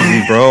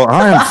Crazy, bro.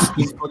 I am.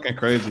 This is fucking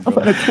crazy,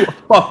 bro.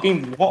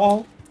 Fucking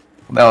wall.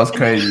 That was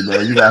crazy, bro.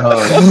 You got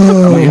hugged.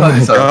 I mean, you hugged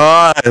yourself.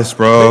 Gosh,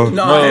 bro.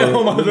 No,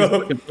 hell, my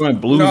dog. Throwing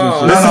blues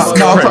No, and this shit. is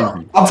No, crazy.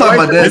 I'm talking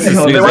about this. This is-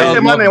 That why you say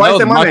my name? Why you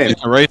say my name?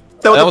 fucking race.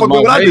 So what That the was fuck my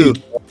would I do?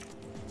 race.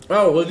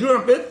 Oh, was you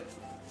in fifth?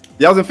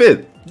 Yeah, I was in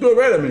fifth. Do a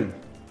red at me.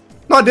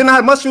 No, I didn't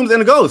have mushrooms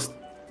and a ghost.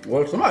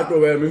 Well, somebody throw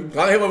red at me.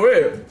 I hit a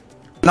red.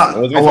 No,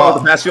 was me supposed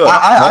to pass you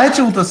up? I hit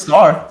you with a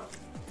star.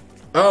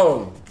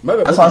 Oh,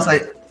 maybe. That's why I say.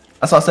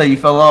 That's why I say you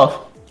fell off.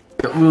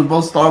 We were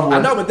both star boys. I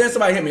know, but then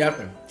somebody hit me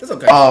after. It's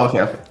okay. Oh,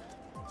 okay. Okay.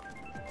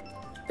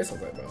 It's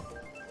okay, bro.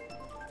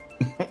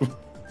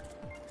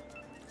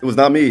 It was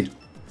not me.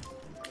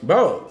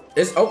 Bro,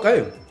 it's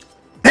okay.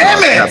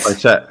 Damn Tap my it!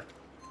 chat.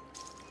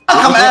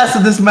 I'm ass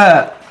at this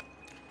map.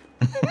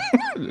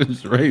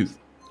 It's race.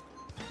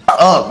 Shut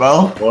up,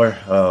 bro. Boy,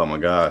 oh my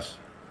gosh.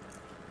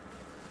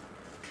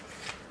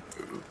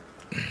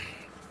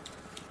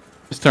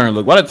 This turn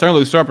look. Why that turn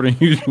look sharper than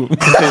usual? That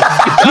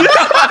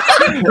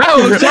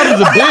was sharp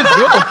as a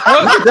bitch.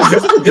 What the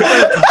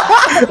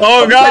fuck?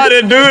 Oh God,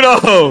 it do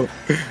though.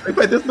 They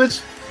played this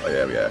bitch? Oh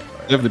yeah, yeah.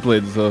 Definitely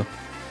played this. I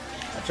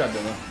tried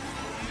to know.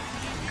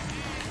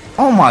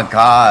 Oh my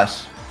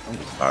gosh.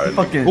 Sorry.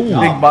 Fucking Ooh.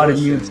 big body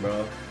Bullshit, mutes.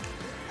 bro.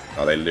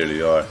 Oh, they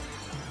literally are.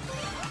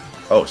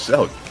 Oh shit, that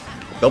was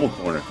double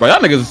corner. Bro, y'all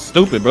niggas is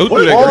stupid, bro. Who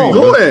What threw are that you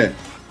green, bro? doing?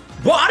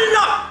 Bro, I did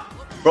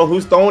not. Bro,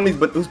 who's throwing these,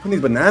 who's putting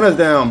these bananas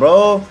down,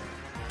 bro?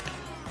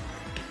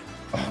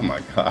 Oh my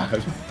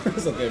god.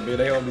 It's okay, man.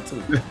 They hold me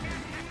too.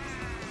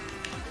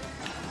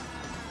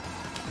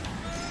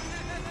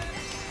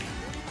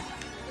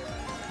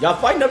 Y'all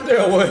fighting up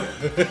there or what?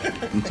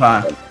 I'm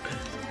trying.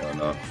 Oh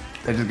no.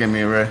 They just gave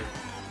me a red.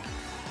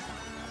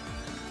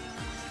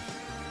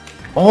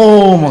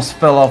 Oh, almost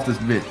fell off this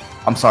bitch.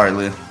 I'm sorry,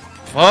 Leah.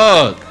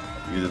 Fuck.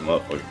 You this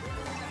motherfucker.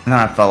 And then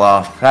I fell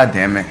off. God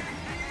damn it.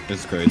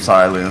 It's I'm crazy.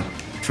 sorry, Leah.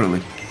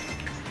 Truly.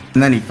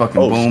 And then he fucking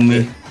boomed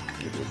me.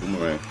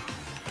 Boomerang.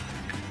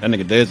 That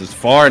nigga Dez is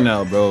far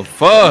now, bro.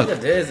 Fuck.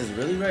 Dez is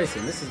really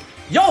racing. This is.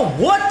 Yo,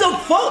 what the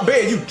fuck,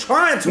 man? You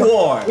trying too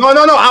hard. No,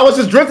 no, no. I was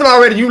just drifting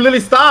already. You literally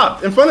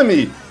stopped in front of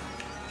me.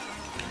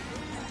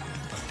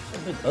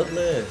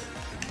 Ugly ass.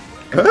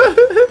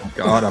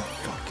 God, I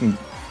fucking.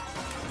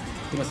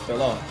 He must have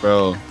fell off.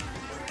 Bro.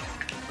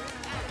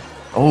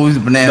 Oh, he's a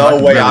banana. No I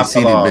can way barely I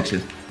see fell these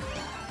off. bitches.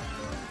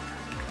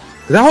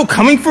 Is that all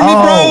coming from me,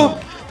 Oh.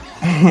 bro?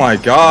 Oh my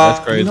God.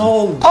 That's crazy.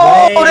 No way.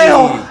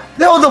 Oh,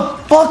 they hold the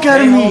fuck out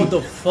They of hold me.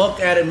 the fuck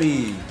out of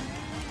me.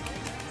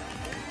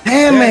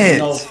 Damn There's it.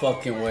 no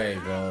fucking way,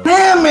 bro.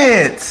 Damn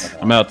it.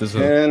 I'm out this.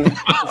 And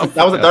that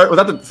was the third. Was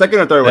that the second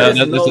or third Yeah, race?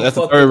 that's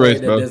the fucking third way race,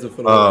 that bro. Dez will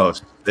put Oh away.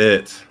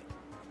 shit.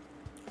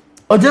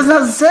 Oh, it doesn't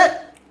have a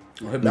set?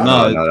 No,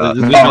 no.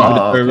 this is the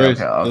third okay, race.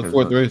 okay, The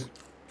fourth okay. race.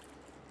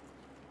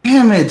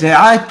 Damn it, Jay.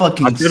 I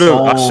fucking I should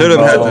have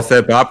had bro. to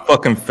say, but I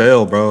fucking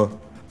failed, bro.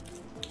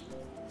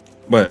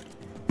 But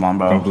Come on,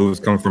 them bro. blues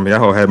coming from me. That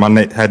whole had my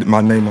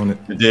name on it.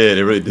 It did.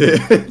 It really did.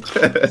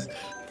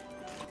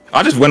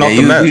 I just went Yeah, off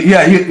the map.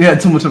 you had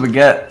too much of a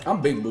gap. I'm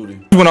big booty.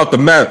 Went off the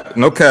map.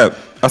 No cap.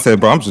 I said,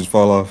 bro, I'm just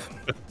fall off.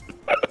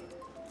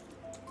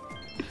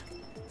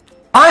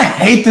 I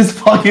hate this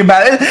fucking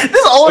map. This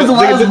is always the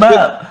last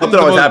map. Something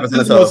always happens in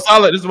This this is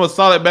house. the most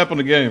solid map on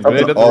the game.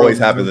 Something That's always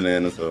the happens in the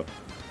end of this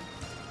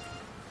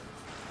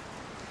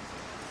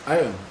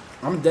house.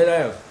 I'm dead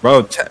ass.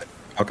 Bro, chat.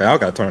 Okay, I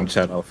gotta turn the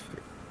chat off.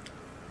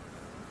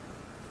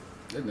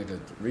 This nigga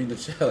reading the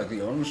chat like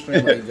he on the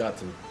stream like he got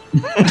to.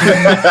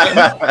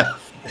 That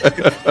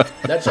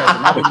chat should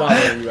not be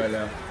bothering you right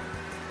now.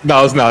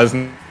 No, it's not. It's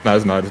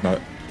not.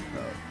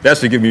 That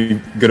should give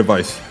me good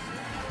advice.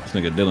 This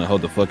nigga Dylan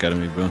hold the fuck out of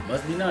me, bro.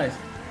 Must be nice.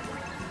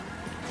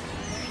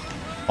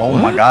 Oh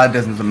my god,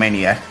 Desmond's a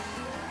maniac.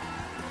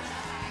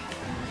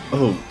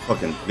 Oh,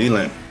 fucking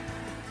Leland.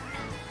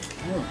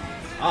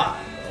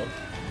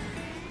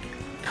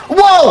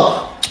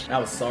 Whoa! I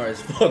was sorry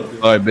as fuck,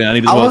 dude. All right, Ben. I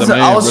need to I hold was that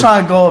man, bro.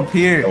 trying to go up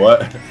here. What?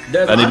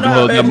 Desmond, I need I to know how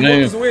hold bad that you want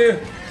man. this win,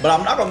 but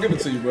I'm not gonna give it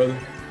to you, brother.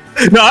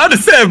 No, I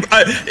understand.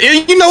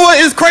 You know what?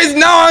 It's crazy.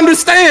 Now I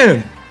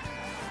understand.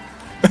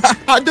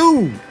 I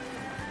do.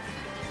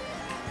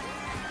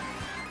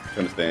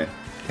 Understand?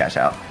 Cash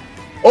out.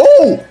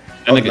 Oh!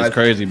 That nigga's nice.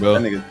 crazy, bro.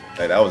 That nigga,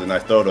 hey, that was a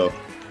nice throw though.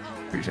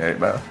 Appreciate it,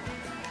 bro.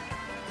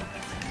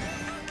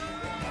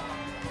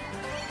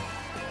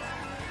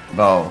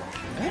 Bro.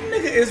 That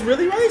nigga is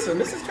really racing.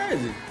 This is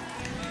crazy.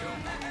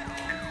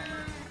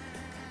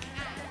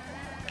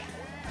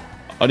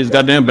 All these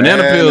goddamn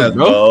banana Man, peels, that's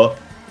bro.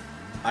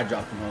 I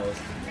dropped them hoes.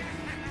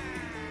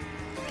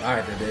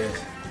 Alright, that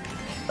is.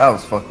 That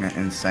was fucking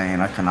insane.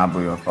 I cannot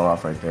believe I fell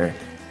off right there.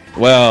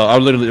 Well, I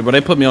literally, but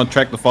they put me on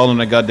track to fall on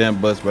that goddamn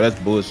bus, bro. That's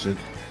bullshit.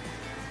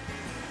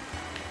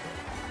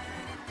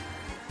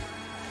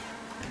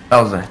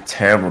 That was a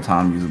terrible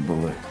time to use a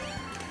bullet.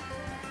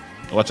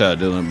 Watch out,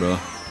 Dylan, bro.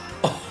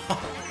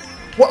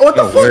 What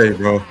the No fuck? way,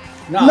 bro.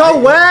 Nah, No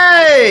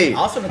way!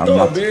 I was finna I'm throw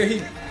not-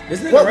 it, man. This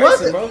nigga What was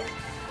racing, it? bro.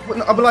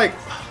 What, I'm like,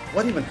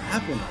 what even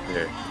happened up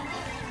there?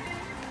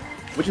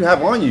 What you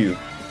have on you?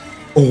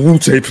 Oh,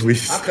 Jay,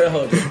 please. I could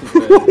hold this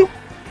too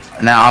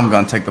fast. Now I'm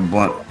gonna take the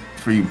blunt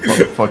for you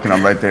fucking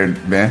up right there,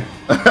 Ben.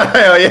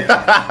 Hell yeah!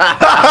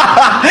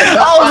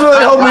 I was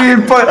really hoping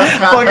you'd fucking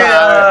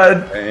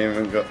I ain't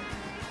even go.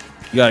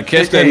 You gotta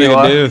catch that Yeah, you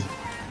are. nigga, dude.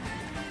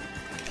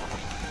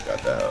 Got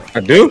that. I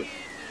do.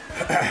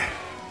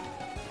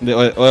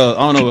 Well,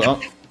 I don't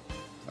know.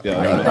 Yeah,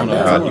 I don't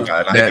know. You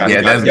got it. Yeah,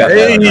 I that's got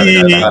it.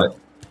 good. I got it.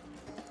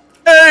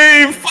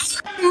 Hey,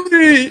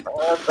 finally.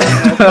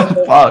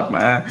 fuck,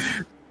 man.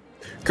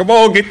 Come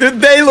on, get this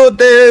day, little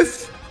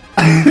Des.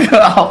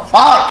 Oh,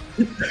 fuck.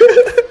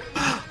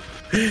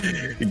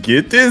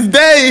 Get this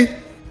day.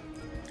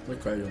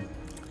 Look crazy.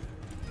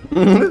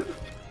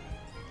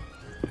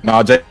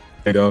 Nah, Jay,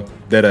 there you go.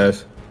 Dead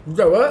ass. You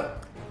got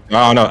what?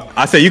 I don't know.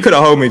 I said you could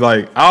have hold me.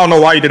 Like, I don't know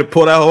why you didn't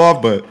pull that hoe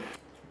off, but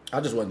I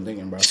just wasn't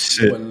thinking, bro.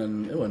 Shit. It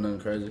wasn't nothing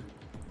crazy.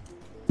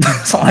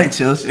 It's like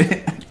chill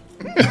shit.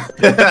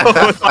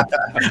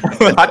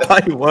 I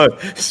thought you was.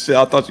 Shit,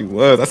 I thought you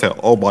was. I said,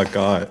 oh my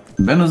god.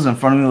 Ben was in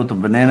front of me with the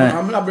banana.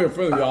 I'm not being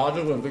friendly, y'all. I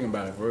just wasn't thinking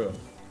about it for real.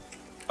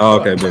 Oh,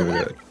 okay, baby.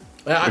 Good.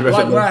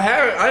 Like, when I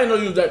had it, I didn't know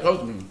you was that close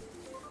to me.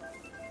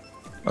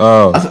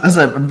 Oh, I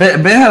said,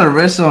 Ben had a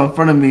restaurant in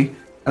front of me,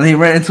 and he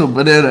ran into a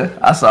banana.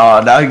 I said,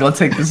 oh, now he gonna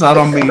take this out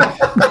on me.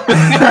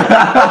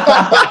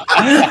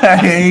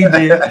 He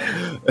did.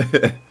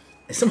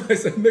 And somebody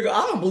said, nigga,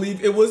 I don't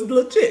believe it was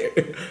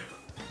legit.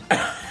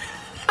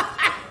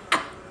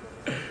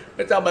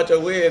 Let's talk about your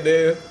win,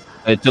 dude.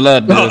 Hey, chill out,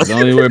 dude.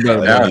 Don't even worry about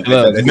it. yeah, Bro. Chill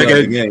out.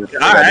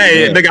 nigga.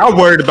 Hey, nigga, I'm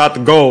worried about the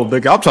goal.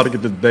 Nigga, I'm trying to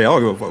get this day. I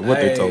don't give a fuck what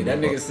they Hey, told me. that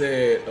nigga about.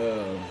 said,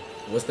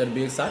 what's there to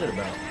be excited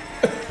about?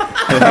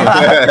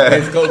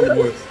 It's Kobe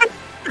boys.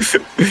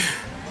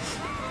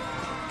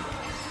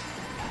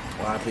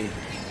 YP.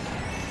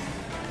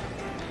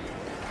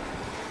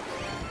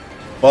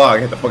 Fuck,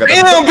 get the fuck out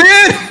Damn, that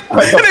man!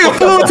 That nigga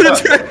flew to the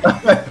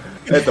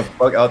track. Get the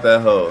fuck out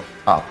that hole.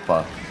 Oh,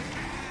 fuck.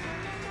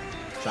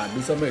 Trying to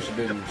do something extra,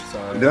 didn't you?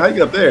 Sorry. Then how you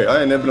get up there?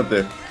 I ain't never been up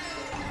there.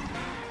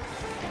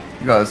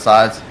 You go to the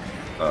sides.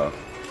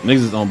 Niggas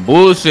is on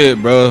bullshit,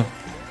 bro.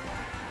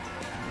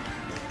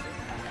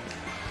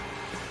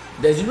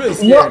 Des, you really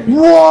scared me.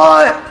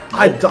 What?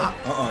 I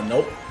died.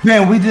 Nope.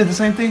 Man, we did the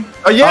same thing.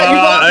 Oh yeah,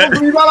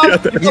 you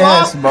got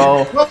Yes,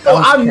 bro. That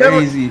was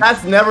crazy.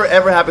 That's never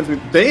ever happened to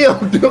me.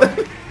 Damn,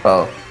 dude.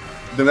 Oh,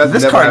 Then that's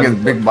this never car happened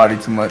gets big body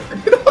too much.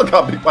 I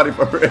got big body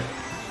for real.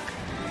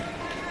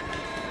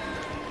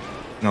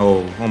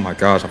 No, oh my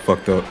gosh, I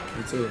fucked up.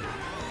 Me too.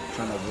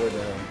 Trying to avoid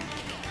that.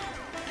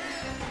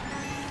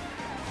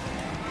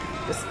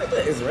 This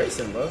nigga is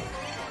racing, bro.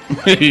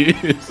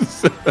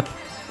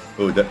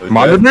 Ooh, that,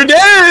 Monitor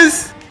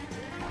Des!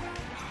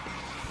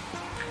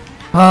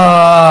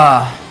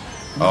 Ah,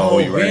 Oh,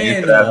 you ran man,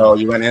 into that hole.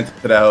 You ran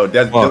into that hole.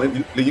 That's, Fuck.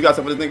 you got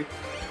something for this nigga?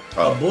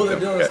 Oh, A bullet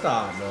okay. Dylan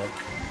style, bro.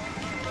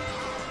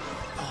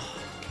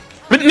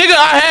 But nigga,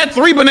 I had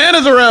 3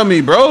 bananas around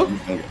me, bro.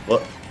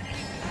 What?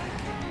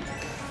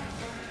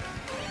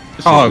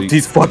 Oh,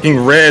 these fucking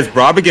reds,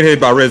 bro. I've been getting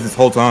hit by reds this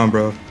whole time,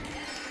 bro.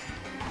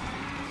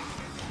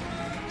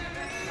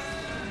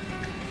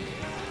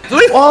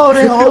 oh,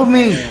 they hold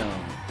me. Damn.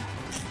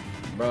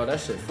 Bro, that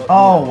shit fucked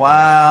Oh me up.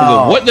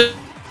 wow. What the?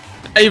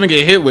 I even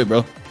get hit with,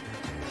 bro.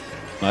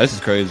 Nah, this is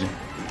crazy.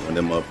 One of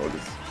them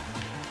motherfuckers.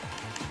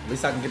 At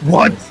least I can get this.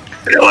 What?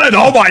 Dylan,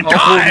 oh my god!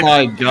 Oh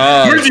my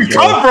god! Where'd you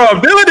come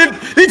from, Dylan?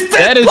 He's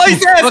That is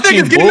place ass some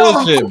fucking niggas getting all the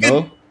bullshit, fucking...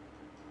 bro.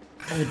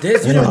 Oh, Des, you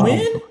didn't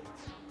win?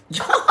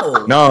 Yo.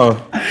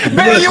 No.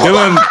 Dylan came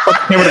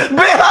with a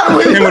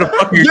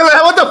fucking...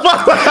 Dylan, what the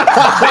fuck?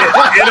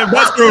 in the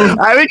bus room.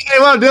 Alright, we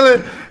came up,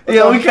 Dylan.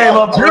 Yeah, we came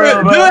up.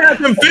 Dylan had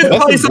some fifth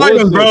place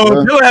items, bro.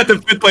 Dylan had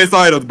some fifth place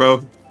items,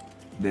 bro.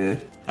 Yeah.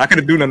 I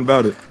couldn't do nothing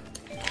about it.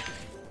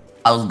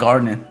 I was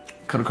gardening.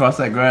 Could have crossed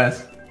that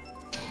grass.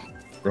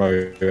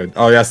 Bro,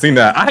 oh yeah, I seen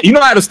that. You know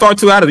I had to start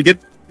too. I tried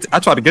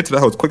to get to that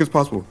hole as quick as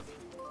possible.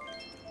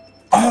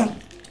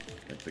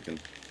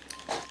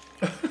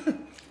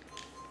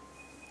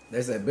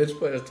 They said bitch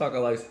players talking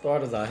like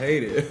starters. I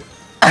hate it.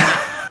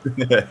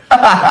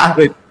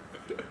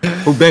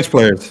 Who bench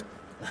players?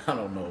 I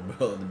don't know,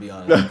 bro. To be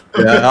honest.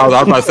 Yeah, I was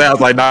about to say, I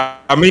was like, nah,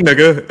 I mean,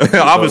 nigga.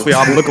 Obviously,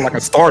 I'm looking like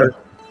a starter.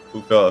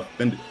 Who felt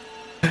offended?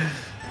 You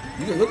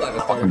can look like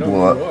a starter.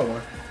 Blow up. You are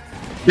one.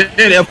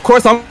 Yeah, of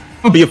course I'm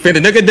gonna be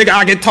offended, nigga. Nigga,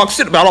 I get talked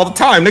shit about all the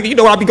time, nigga. You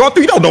know what I be going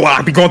through? You don't know what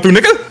I be going through,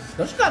 nigga.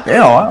 Don't you got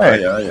Yeah, all right.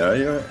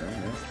 Yeah.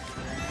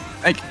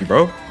 Thank you,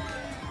 bro.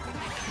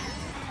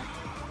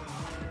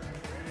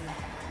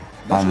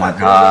 Oh my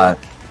god.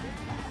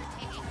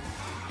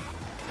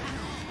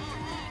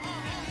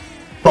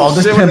 Bro,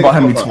 this Shit, where pinball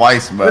hit niggas me come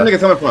twice, Where bro. niggas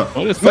coming from?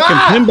 Oh, this fucking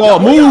pinball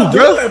move,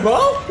 bro. bro.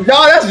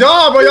 Y'all, that's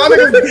y'all, bro. Y'all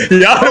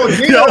niggas. Y'all was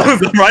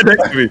right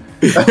next to me.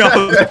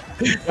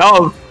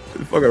 Y'all was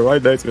fucking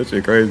right next to me. That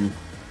shit crazy.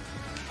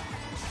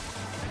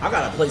 I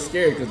gotta play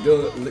scary because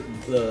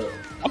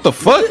What the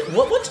fuck?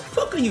 what the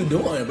fuck are you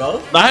doing,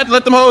 bro? I had to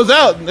let them hoes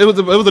out. It was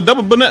a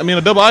double banana. I mean,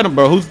 a double item,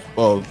 bro. Who's?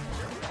 Oh,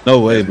 no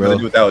way, bro.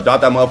 Drop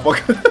that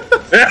motherfucker.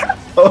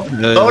 Hold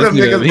them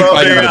This niggas, he bro.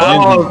 fighting with a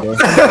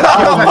vengeance, bro. I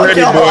was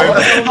ready, boy.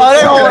 Oh,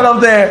 they going up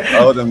there.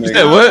 Hold them You said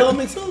niggas. what? Hold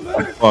me too, bro.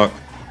 Fuck.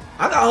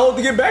 I got hold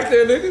to get back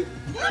there, nigga.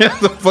 That's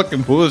the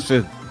fucking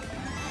bullshit.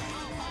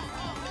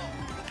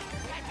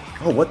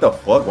 Oh, what the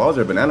fuck? Why was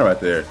there a banana right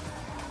there?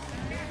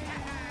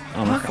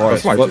 I'm far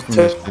as That's fuck like- from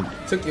this shit.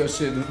 Took your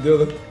shit,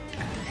 Dylan.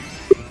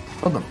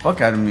 What the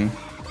fuck out of me?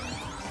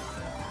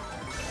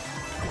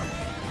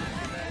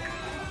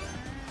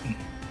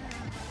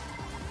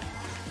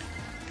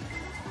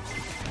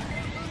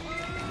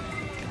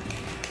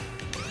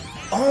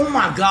 Oh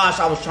my gosh,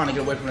 I was trying to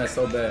get away from that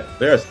so bad.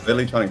 They're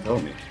literally trying to kill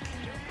me.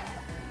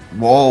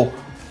 Whoa.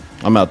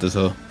 I'm out this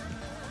hoe.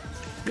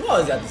 You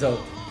always got this hoe.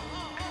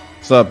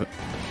 What's up?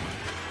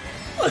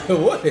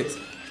 What?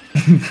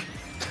 Nigga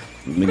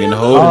in the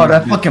hole. Oh,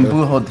 that fucking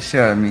boo hold the shit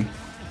out of me.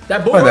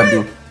 That boy? Where's that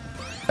boo?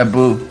 That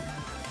boo.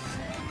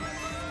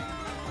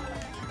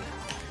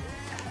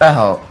 That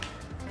hoe.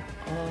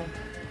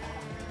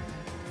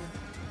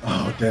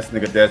 Oh, this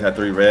nigga Des had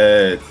 3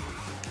 reds.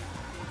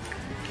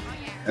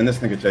 And this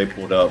nigga Jay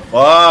pulled up.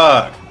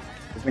 Fuck!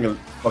 This nigga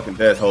fucking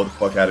Des hold the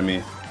fuck out of me.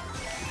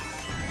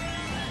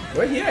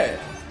 Where he at?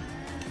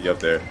 He up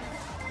there.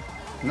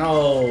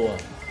 No.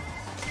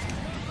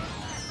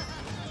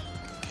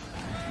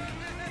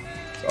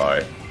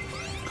 Sorry.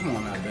 Come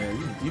on now,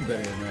 man. You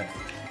better than that.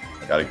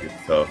 I gotta get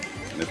this up.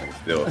 And this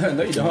nigga still.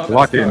 No, you don't.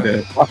 Lock in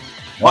there.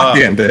 Lock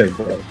in there,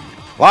 bro.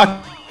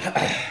 Lock.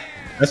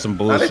 That's some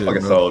Nah, they bullshit,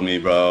 fucking bro. sold me,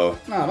 bro.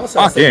 Nah, don't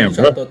Lock in,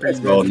 bro. They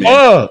sold me.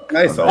 Fuck!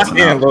 They sold Lock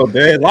me. in, little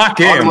dude. Lock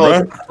in, bro.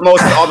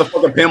 All the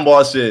fucking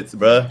pinball shits,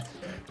 bro.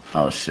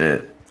 Oh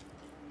shit.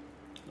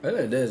 That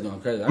is going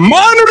crazy.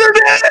 Monitor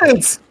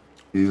this.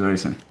 He's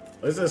racing.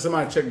 They said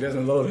somebody check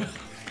Desmond loaded.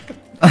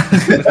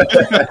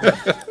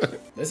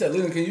 They said,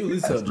 Leland, can you at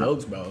least tell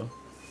jokes, bro?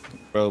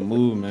 Bro,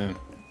 move, man.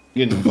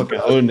 Getting fucking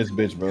hood in this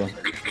bitch, bro.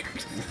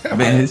 I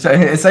mean,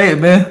 say it,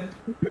 man.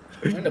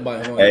 Ain't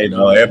nobody home. Hey,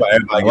 no, everybody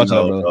Watch gets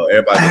out, hold, bro. bro.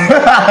 Everybody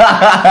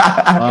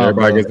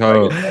Everybody gets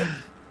hold.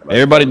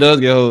 Everybody does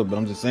get hoed, but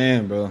I'm just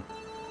saying, bro.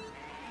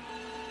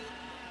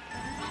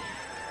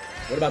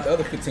 What about the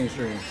other 15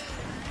 streams?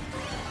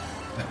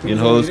 Getting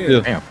hoed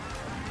still. Damn.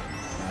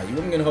 Nah, you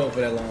wouldn't get hold for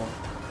that long.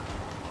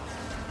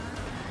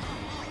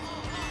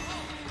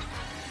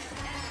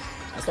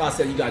 That's why I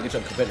said you gotta get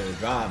your competitive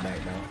drive back,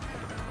 bro.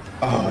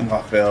 Oh, no,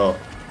 I fell.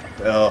 I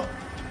fell.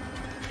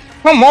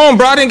 Come on,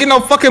 bro. I didn't get no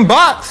fucking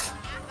box.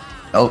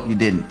 Oh, you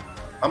didn't.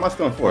 How am I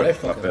still in Bro, they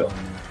fourth? I fucking fell. wrong,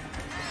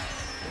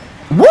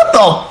 man. What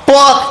the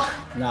fuck?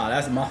 Nah,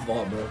 that's my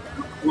fault, bro.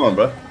 Come on,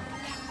 bro.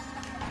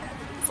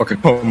 Fucking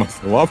hold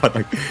myself. Why am I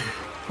like?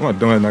 I'm not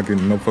doing not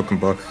getting no fucking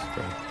bucks.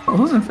 Bro.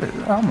 Who's in fifth?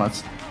 How much?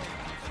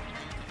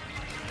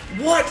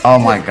 What? Oh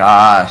my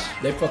gosh.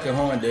 They fucking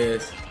horned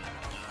this.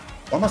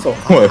 Why am I so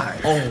What? high?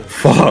 Oh,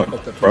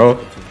 Fuck,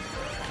 bro.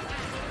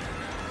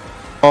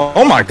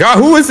 Oh my god,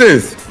 who is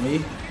this?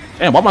 Me?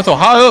 Damn, why am I so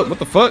high up? What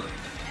the fuck?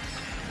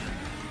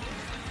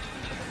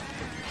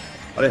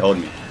 Why they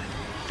holding me?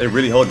 They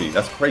really hold me.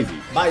 That's crazy.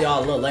 Bye, y'all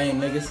little lame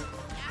niggas.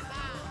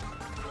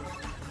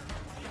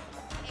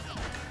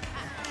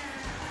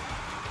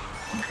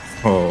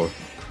 Oh,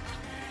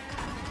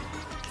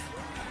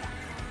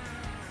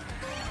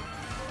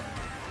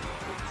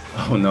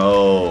 Oh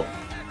no.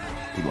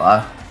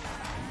 Why?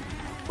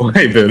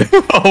 Wait, dude.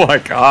 Oh my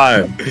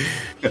god.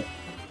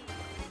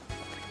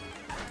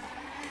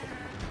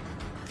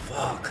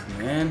 Fuck,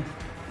 man.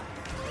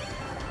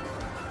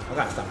 I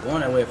gotta stop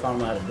going that way if I don't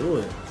know how to do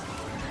it.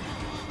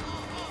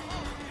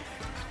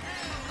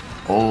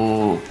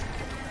 Oh.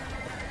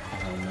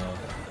 I don't know.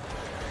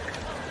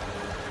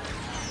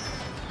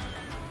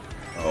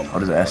 Oh,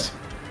 What is that?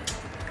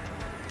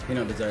 You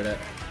don't deserve that.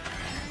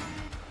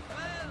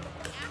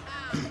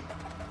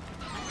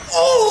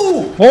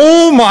 Oh!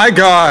 Oh my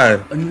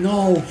god.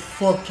 No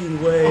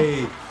fucking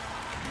way.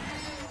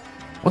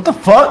 What the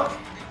fuck?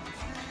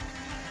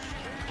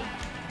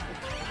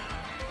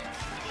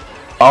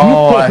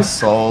 Oh, I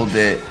sold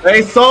it.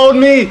 They sold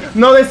me.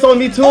 No, they sold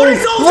me too. Oh, they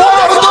sold!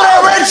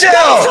 Red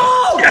shell!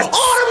 All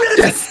them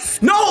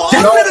niggas! No, all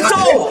them niggas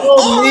sold!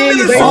 All them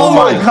niggas Oh sold!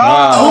 my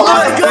god! Oh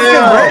my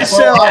god! Red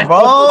shell,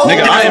 bro!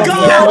 Nigga, I am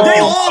God, they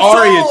all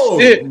sorry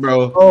sold. as shit,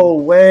 bro. Oh,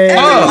 way.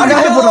 I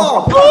got hit with a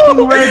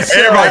fucking red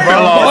shell. Everybody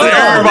fell off.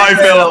 Everybody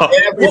fell off.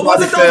 What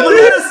was it, those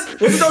bananas?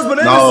 Was it those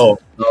bananas?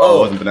 No, it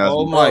wasn't bananas.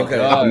 Oh my Okay.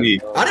 god. Me.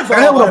 I didn't fall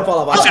off. I didn't fall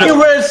off. Fucking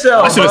red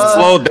shell, I should have bro.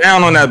 slowed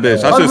down on that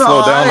bitch. I should have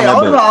slowed down on I that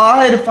was bitch.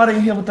 alright if I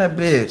didn't hit with that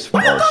bitch.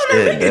 Why you Oh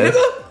calling shit, me Mickey, man.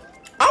 nigga?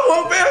 I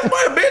won't fast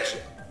by a bitch.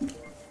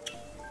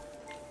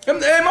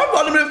 Hey, my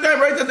father been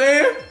standing right at the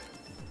end.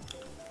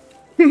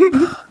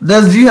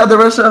 Do you have the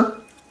red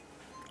shell?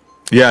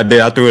 Yeah, I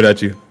did. I threw it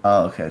at you.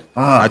 Oh, okay.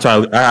 I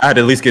tried. I had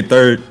to at least get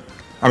third.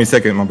 I mean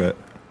second. My bad.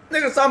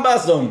 Nigga, talking about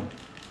some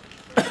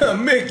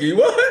Mickey.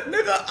 What,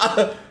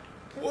 nigga?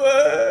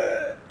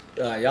 What?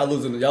 Y'all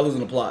losing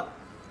the plot.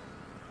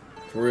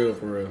 For real,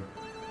 for real.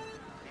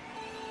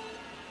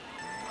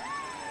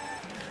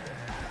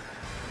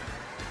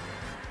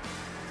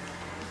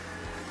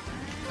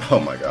 Oh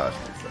my gosh.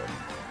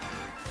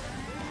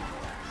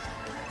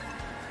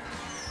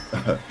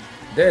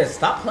 Dad,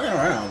 stop playing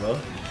around, bro.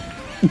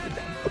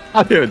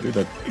 I didn't do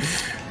that.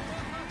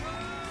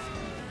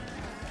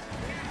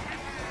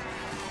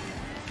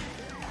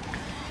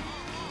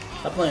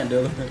 Stop playing,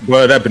 Dylan.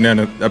 Well, that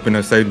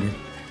banana saved me.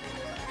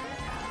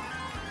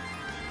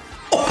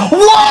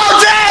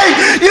 Whoa,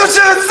 dang! You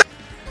should have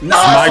No,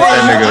 Smack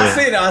that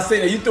nigga. I seen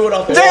it. You threw it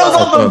off the That was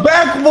wall. on the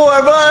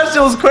backboard, bro. That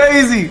shit was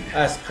crazy.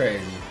 That's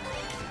crazy.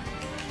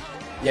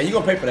 Yeah, you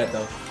gonna pay for that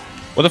though.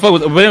 What the fuck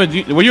was?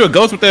 Were you a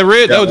ghost with that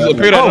red? That was just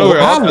appeared out of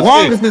nowhere. How That's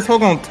long it. is this hoe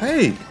gonna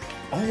take?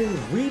 Oh,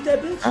 read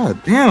that bitch.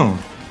 God damn.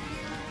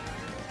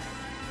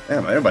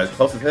 Damn, everybody's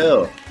close as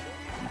hell.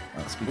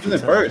 Who's in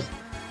first?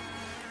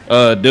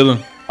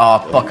 Dylan. Oh,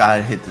 fuck,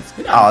 I hit this.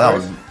 Oh, that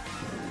was...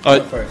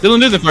 First.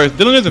 Dylan isn't first.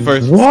 Dylan isn't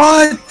first.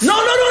 What? No.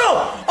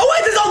 Oh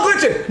wait, there's no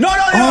glitching. No,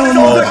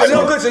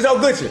 there's no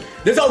glitching.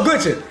 There's no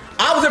glitching.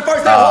 I was in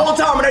first that whole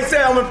time, and they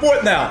said I'm in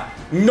fourth now.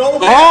 No.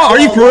 Oh, are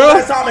you for real?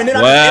 And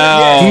then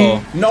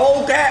Wow.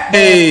 No cap.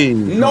 Hey.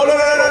 No. It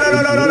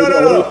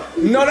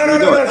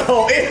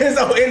is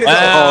so. Wow.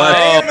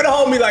 They ain't gonna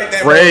hold me like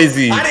that.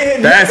 Crazy. Bro. I didn't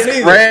hit That's nothing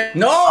either. crazy.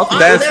 No,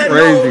 That's I said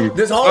crazy. No,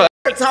 this whole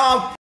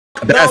time.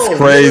 That's no,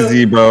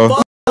 crazy, nigga. bro.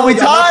 Fuck. We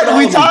tied.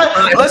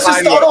 Let's just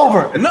start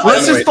over. No,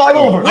 Let's just start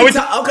over.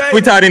 Okay.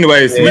 We tied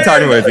anyways. We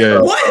tied anyways. Yeah.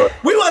 What?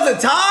 We wasn't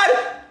tied?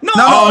 No.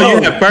 Oh,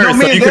 you had first, No, so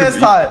me and you Dan's could've-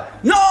 tied.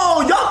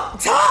 No, y'all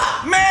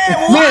tied,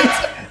 man.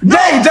 What?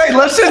 Jay,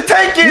 let's just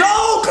take it.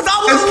 No, cause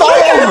I Let's was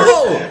start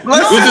over.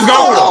 Let's We just just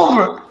go- start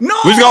over. No.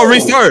 We just gonna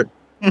restart.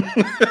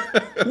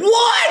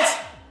 What?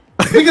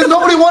 Because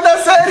nobody won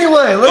that set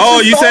anyway. Let's Oh,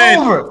 just you start saying-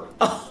 over.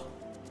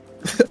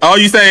 Oh,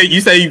 you say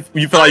you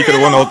feel like you could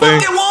have won the whole thing?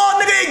 Fucking wall,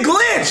 nigga, it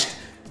glitched.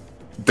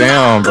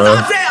 Damn, Cause bro.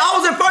 I said I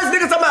was in first,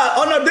 nigga. Talking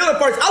about no Dylan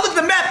first. I looked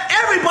at the map,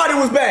 everybody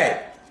was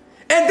back,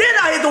 and then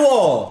I hit the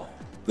wall.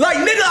 Like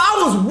nigga,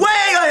 I was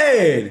way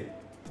ahead.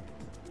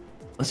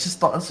 Let's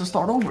just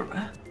start over,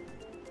 man.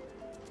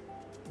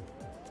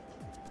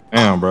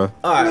 Damn, bro.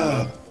 All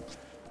right.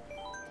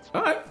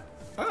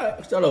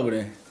 Start over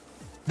then.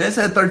 That's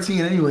at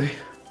 13 anyway.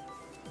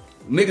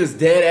 Niggas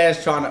dead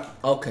ass trying to.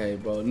 Okay,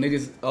 bro.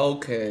 Niggas.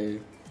 Okay.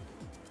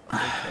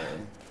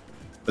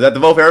 Is that the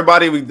vote for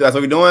everybody? That's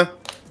what we doing?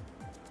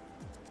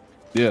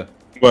 Yeah.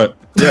 But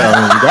yeah,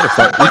 I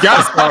mean, you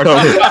gotta start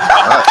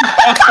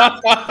over.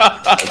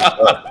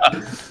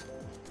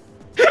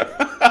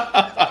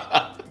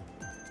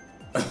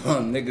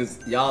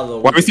 Niggas, y'all are.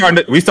 Why we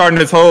starting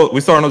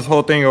this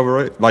whole thing over,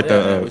 right? Like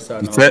Yeah, we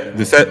starting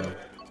the set.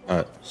 All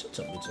right. Shut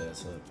your bitch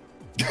ass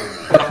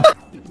up.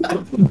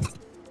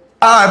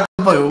 Alright,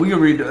 fuck it, we can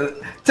redo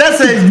it. Tess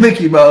says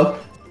Mickey, bro.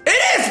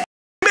 It is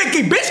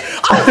Mickey, bitch.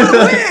 I'm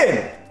gonna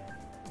win.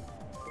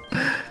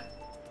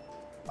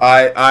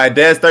 All right.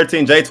 Dad's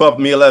 13, J 12,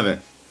 me 11.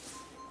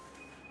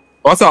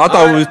 I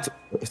thought we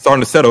was starting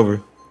the set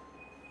over.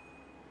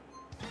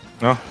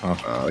 No.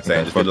 Oh.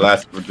 Okay, just do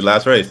the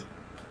last race.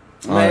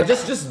 Man,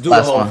 just do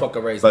Last the whole one.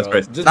 fucking race, Last bro.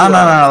 race. Just No, do no,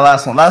 it.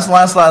 last one.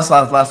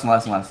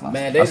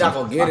 Man, they not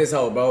gonna get this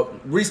hoe, bro.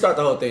 Restart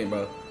the whole thing,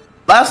 bro.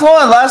 Last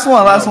one.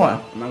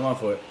 I'm not going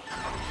for it.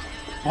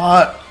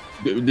 What?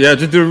 Yeah,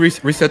 just do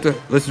reset the.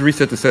 Let's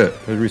reset the set.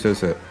 Let's reset the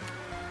set.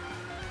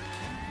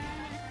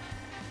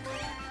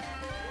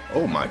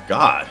 Oh my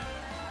God.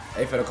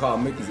 They finna call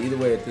Mickey's either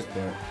way at this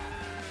point.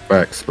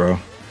 Facts, bro.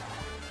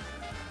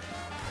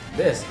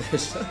 This.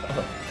 Shut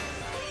up.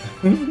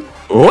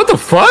 What the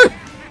fuck?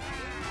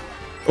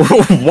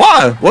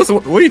 Why? What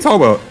are you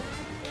talking about?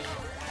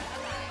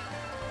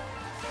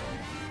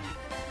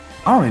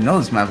 I don't even know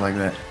this map like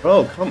that.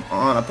 Bro, come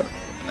on. I put a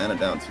banana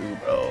down too,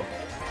 bro.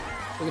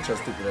 Look at your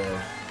stupid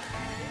ass.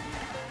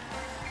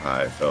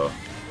 Alright, so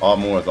all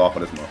more is off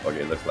of this motherfucker.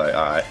 It looks like,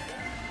 alright.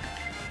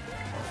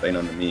 Don't say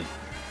nothing to me.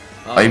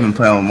 Oh, you been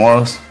playing with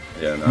morals?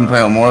 Yeah, You been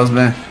playing with morals,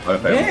 man? I've been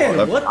playing Man,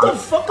 with what the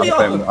fuck are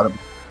y'all?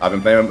 I've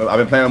been playing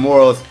with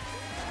morals.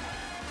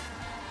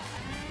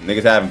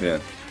 Niggas haven't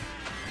been.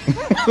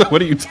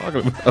 What are you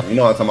talking about? You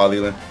know what I'm talking about,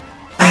 Leland.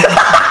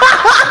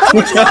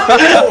 What you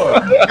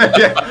want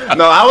for?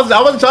 No, I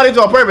wasn't trying to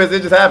do it on purpose.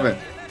 It just happened.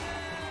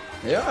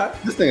 Yeah.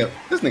 This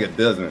nigga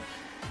doesn't.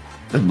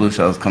 This blue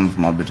shell's coming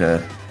from my bitch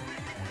ass.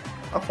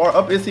 How far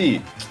up is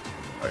he?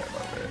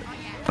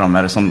 Don't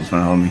matter, something's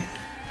gonna hold me.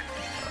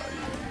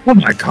 Oh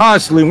my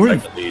gosh, Leland, where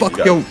the fuck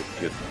yo?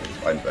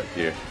 Fighting back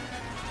here.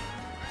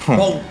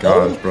 Oh my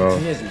gosh, bro.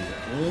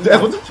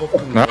 That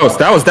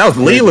That was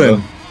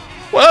Leland.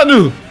 What I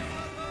do?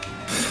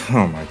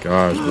 Oh my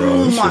gosh, bro.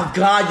 Oh my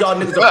god, y'all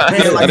niggas are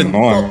playing like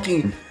annoying.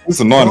 fucking. It's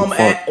annoying. dumb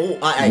ass-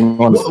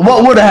 Oh,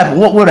 What would have happened?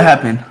 What would have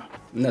happened?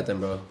 Nothing,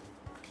 bro.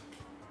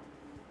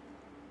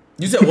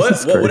 You said what?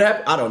 What would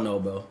happen? I don't know,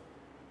 bro.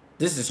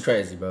 This is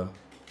crazy, bro.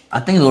 I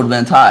think it would have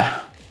been a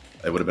tie.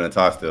 It would have been a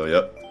tie still.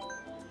 Yep.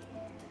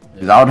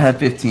 'Cause I would have had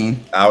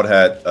 15. I would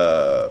have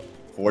had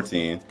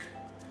 14.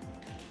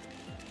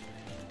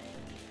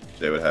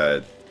 Jay would have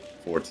had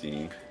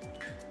 14.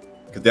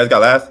 Cause Des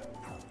got last.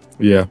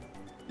 Yeah.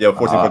 Yeah,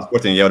 14.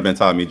 14. Yeah, would have been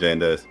tie me, Jay, and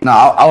Des. No,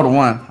 I would have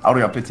won. I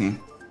would have got 15.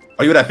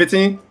 Oh, you would have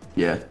 15?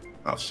 Yeah.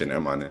 Oh shit, never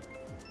mind then.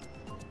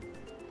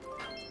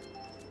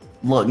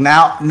 Look,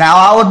 now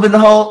I would have been the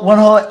whole,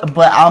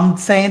 but I'm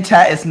saying,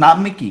 chat, it's not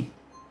Mickey.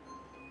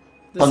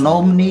 This So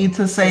no nigga, need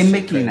to say this shit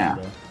Mickey crazy, now.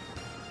 bro.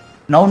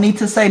 No need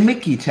to say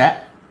Mickey,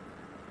 chat.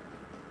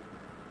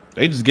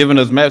 They just giving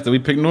us maps that we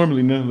pick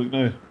normally now. Look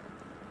now.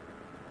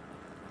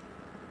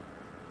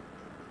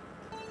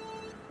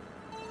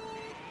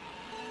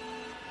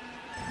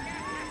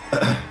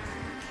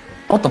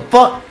 What the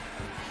fuck?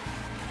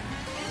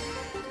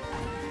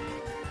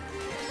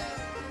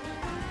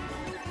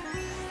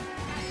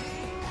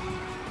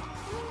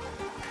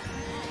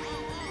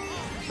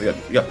 You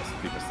got to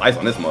be precise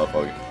on this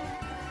motherfucker.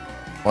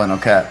 Boy, no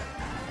cap.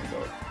 So,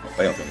 don't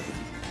play on something.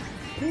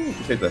 Ooh,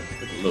 appreciate the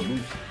little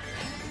boost.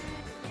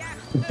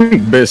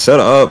 Bitch, shut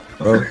up,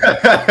 bro.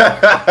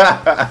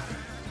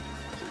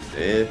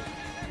 Yeah.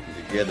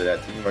 Together,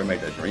 that teamwork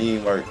make that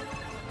dream work.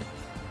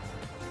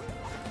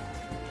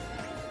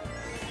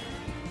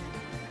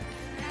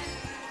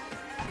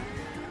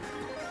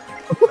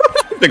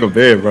 I think I'm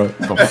dead, bro.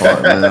 So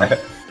far, man.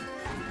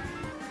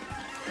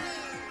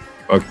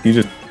 Fuck, you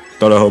just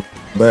throw that whole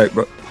back,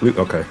 bro.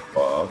 Okay.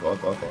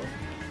 Oh.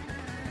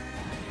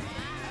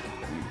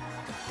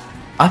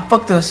 I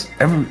fuck this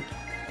every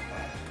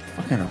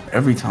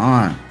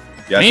time.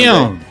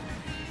 Damn.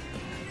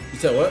 You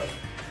said what?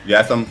 You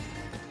got some?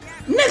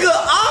 Nigga,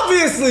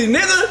 obviously,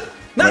 nigga.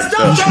 Now Right,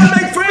 stop so- trying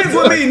to make friends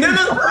with me,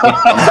 nigga.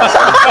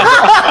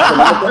 That's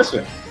another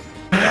question.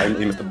 Nah,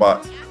 he missed the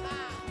box.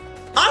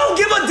 I don't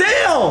give a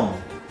damn.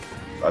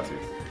 Got to.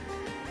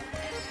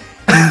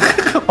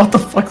 What the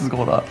fuck is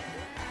going on?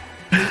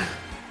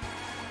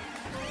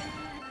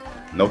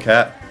 No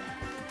cap.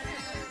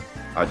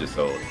 I just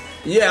sold.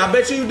 Yeah, I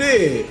bet you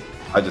did.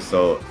 I just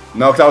sold.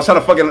 No, cause I was trying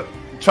to fucking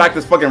track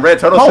this fucking red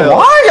turtle Oh, shell.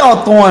 why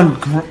y'all throwing?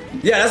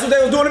 Yeah, that's what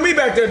they was doing to me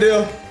back there,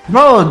 Dill.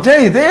 Bro,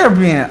 they're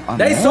being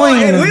They saw it,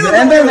 annoying. and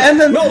Leland and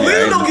then no,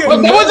 Leland don't give That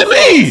no wasn't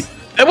fucks. me.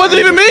 That wasn't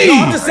even me. No,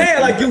 I'm just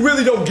saying, like, you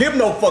really don't give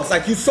no fucks.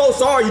 Like, you so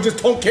sorry, you just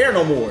don't care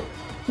no more.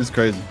 It's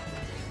crazy.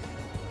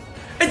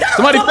 Is that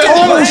Somebody a fucking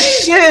fell- play? oh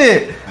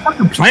shit!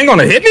 Playing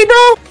gonna hit me,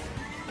 bro?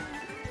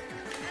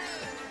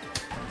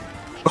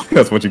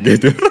 That's what you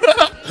get, dude.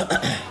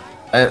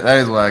 That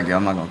is what I get.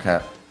 I'm not gonna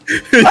cap.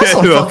 That's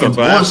some fucking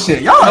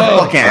bullshit. Y'all are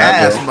fucking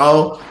ass,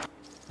 bro.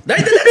 They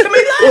did that to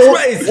me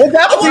last race. What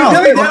happened to you, I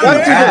Dylan? was What down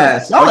happened to there.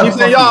 Ass. Y'all are You said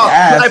fucking y'all.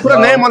 ass, I put a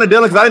bro. name on it,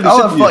 Dylan, because I didn't do Y'all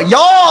shit are to you.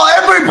 y'all,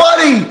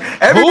 everybody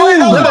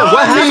knows Dylan,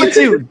 what happened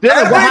to you?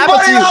 Dylan, what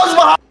happened to Everybody you? knows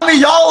behind me.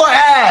 Y'all are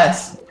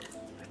ass.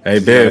 Hey,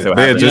 Ben,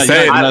 just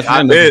say it.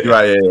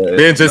 Ben,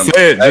 Ben, just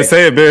say it. Just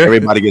say it, Ben.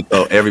 Everybody get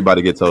told.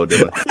 Everybody get told,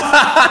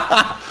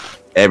 Dylan.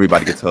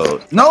 Everybody get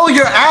told. No,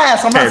 your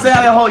ass. I'm not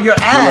saying your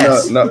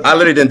ass. No, I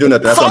literally didn't do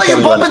nothing. That's I what saw I'm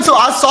you telling bump into.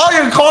 I saw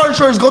your car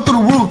insurance go through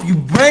the roof. You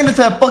ran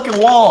into that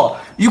fucking wall.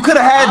 You could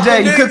have had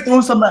Jay. You could have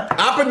thrown some.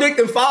 I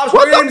predicted 5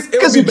 What the streams.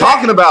 fuck is you back.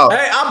 talking about?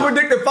 Hey, I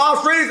predicted 5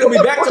 streams. It'll be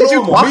What the back fuck to is you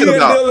normal. talking Me and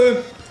about?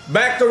 Dylan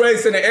back to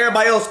racing, and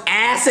everybody else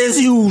ass as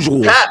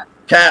usual. Cap.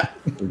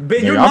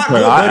 Ben, you're Nigga, not I'm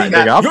good, buddy.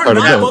 nigga, I'm You're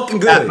starting to not go. fucking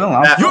good.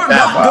 Cap. You're Cap.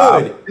 not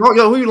good.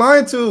 Yo, who you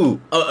lying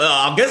to?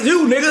 I guess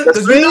you, nigga. The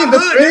 'Cause you're not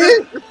good,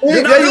 nigga. stream?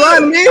 You're not Yeah, you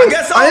lying to good. me? I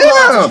guess I'm lying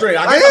to the stream.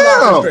 I I guess I'm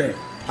lying to the stream.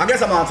 I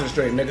guess I'm lying to the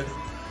stream, nigga.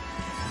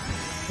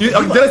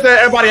 Dennis said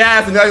everybody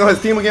ass and now you on his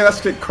team again. That's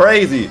shit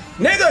crazy.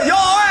 Nigga, your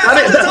ass.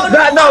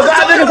 That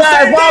nigga's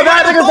ass, bro.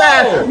 That nigga's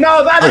ass.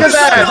 No, that nigga's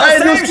ass. I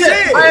ain't do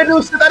shit. I ain't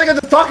do shit. That nigga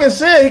just talking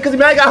shit because he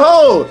might got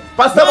hold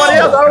by somebody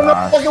else. I don't know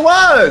what the fuck it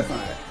was.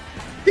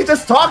 He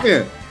just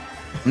talking.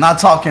 I'm not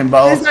talking,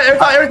 bro. He said every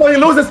time he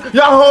loses,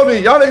 y'all hold me.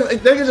 Y'all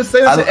niggas just say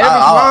that shit every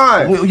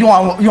time. You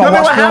want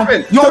watch film?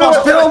 You want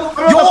watch film?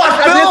 You want watch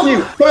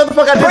film? What the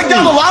fuck I did to you? Break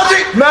down the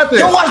logic?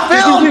 Nothing. You watch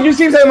film? You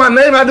keep saying my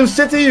name and I do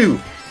shit to you.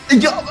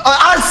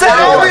 I said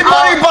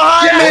everybody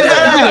behind me.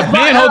 I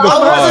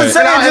wasn't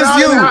saying just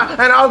you.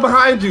 And I was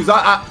behind you, so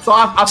I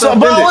felt but I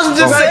offended.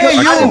 wasn't just saying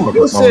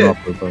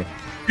you.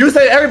 You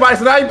say everybody,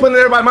 so now you putting in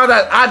everybody's mouth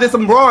that I did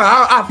some wrong.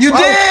 You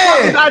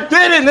did. I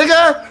did it,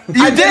 nigga.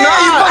 You did. You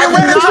fucking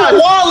ran into a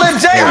wall,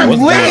 let Jay leave.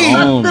 What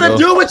did I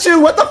do with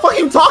you? What the fuck are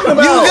you talking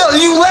about?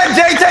 You let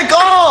Jay take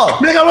off.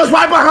 Nigga was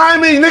right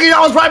behind me. Nigga,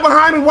 y'all was right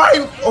behind me.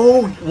 Why?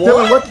 Oh,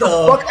 Dylan, what the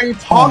fuck are you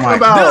talking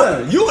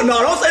about? Dylan,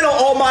 don't say no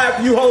all my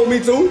after you hold me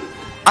too.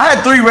 I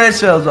had 3 red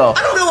shells though. I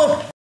don't give a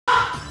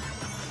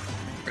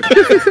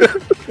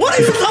What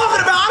are you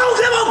talking about? I don't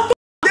give a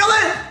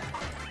Dylan.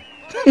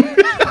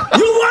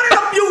 You running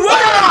up, you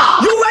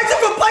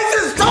racing for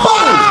places too.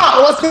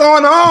 What's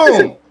going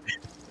on?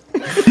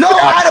 No,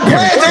 I had a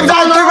plan. They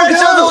got 3 red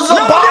shells. There was a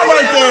bomb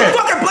right there. You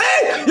fucking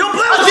plan? Your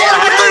plan was I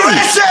had 3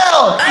 red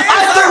shells. I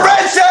had 3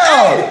 red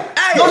shells.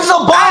 There's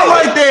a bomb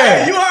right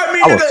there. You heard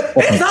me, nigga.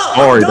 It's up.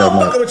 I'm done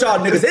fucking with y'all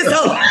niggas. It's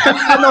up.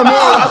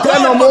 I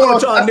said no more.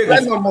 I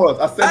said no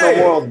more. I said no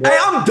more, bro. Hey,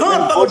 I'm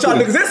done fucking with y'all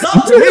niggas. It's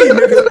up to me,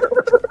 nigga.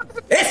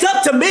 It's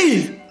up to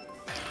me.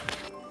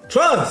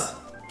 Trust.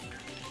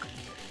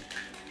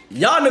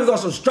 Y'all niggas on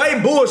some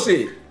straight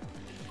bullshit.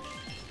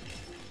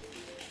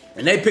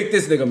 And they picked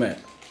this nigga, man.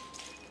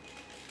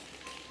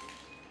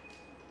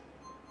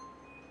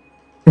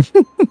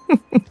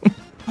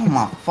 Oh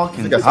my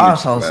fucking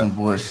gosh, that was some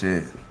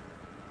bullshit.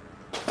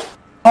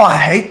 Oh, I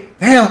hate.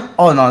 Damn.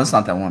 Oh no, that's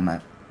not that one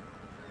map.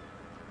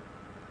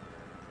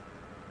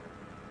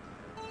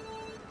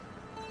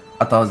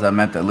 I thought it was that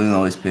map that Leland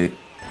always picked.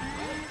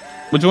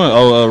 Which one?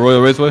 Oh,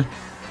 Royal Raceway.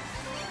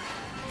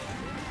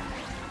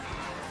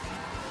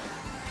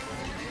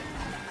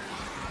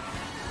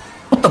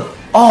 What the?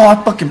 Oh, I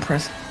fucking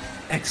pressed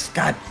X.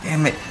 God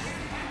damn it.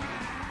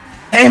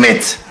 Damn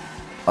it.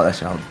 Oh, that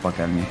shit hold the fuck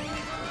out of me.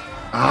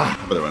 I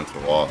better run into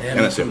the wall. Damn,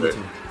 and that shit hurt.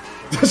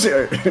 That shit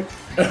hurt.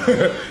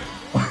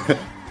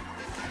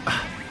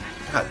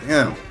 God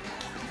damn.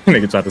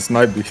 Nigga tried to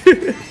snipe me.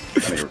 That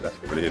nigga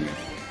really hit me.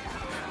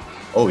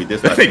 Oh, he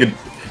did That snipe me. nigga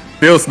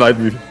still snipe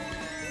me.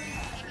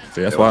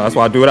 See, that's why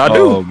I do what I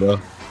do. Oh, bro.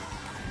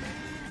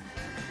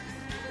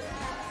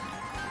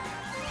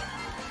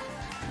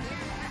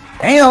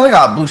 Damn, they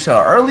got blue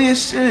shell early as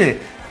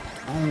shit.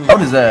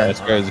 What is that? That's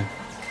crazy.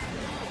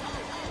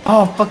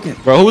 Oh, fucking.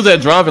 Bro, who was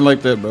that driving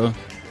like that, bro?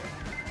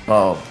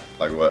 Oh,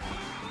 Like what?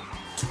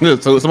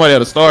 So somebody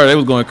had a star. They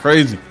was going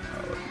crazy.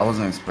 I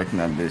wasn't expecting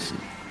that bitch.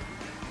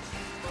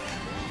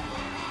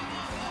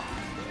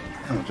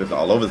 I'm just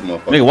all over this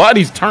motherfucker. Nigga, why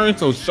these turns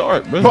so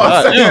sharp, bro? Bro,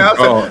 God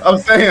damn. I'm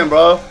saying,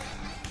 bro.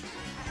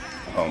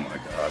 Oh my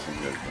gosh,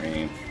 I'm good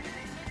green.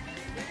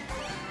 I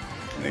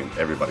think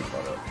everybody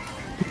caught up.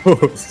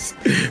 This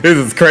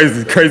is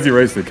crazy, crazy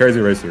racer. Crazy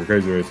for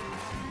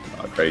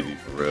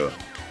real.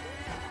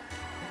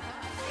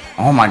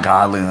 Oh my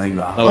god, Leland, you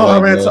got. Oh, I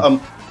ran to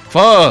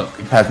Fuck.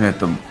 You passed me at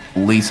the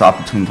least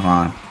opportune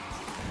time.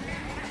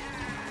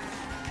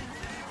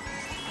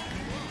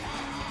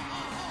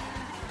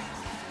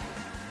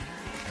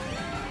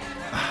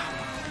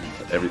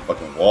 every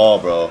fucking wall,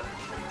 bro.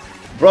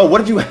 Bro, what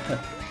did you have?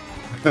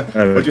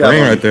 What'd you have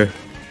green right on? there.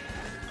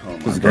 Oh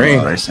my It's green.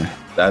 God.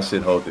 That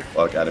shit holds the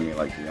fuck out of me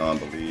like beyond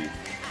belief.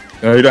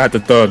 No, you don't have to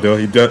throw it, though.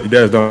 You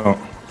does don't.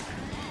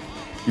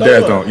 You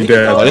does don't. You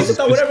does. Oh, this is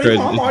whatever crazy. you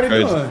want. I'm already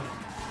This is done.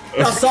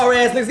 Y'all sorry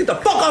ass niggas, get the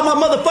fuck out of my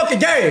motherfucking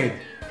game.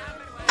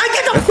 Hey,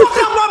 get the fuck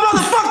out of my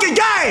motherfucking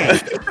game.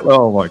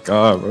 Oh my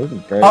god, bro. This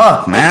is crazy.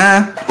 Fuck,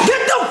 man.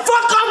 Get the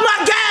fuck out of my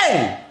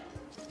game.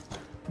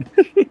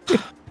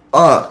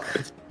 Fuck.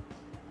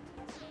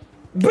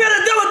 Better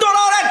than doing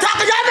all that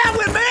talking. Y'all not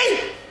with me.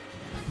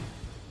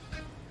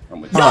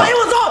 I'm with Yo, it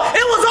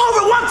was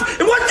over once.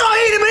 And once y'all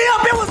heated me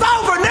up, it was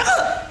over,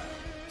 nigga.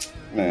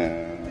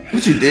 Man.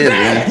 What you did,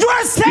 man? You're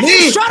a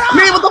second. Shut up.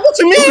 Me? What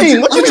you mean? What you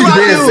mean? What you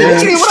did, What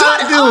man? you mean? What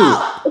I do?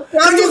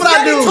 What You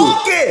I do?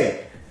 talking.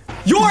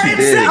 You're in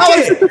did?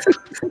 second.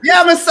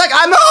 Yeah, I'm in second.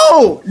 I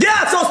know.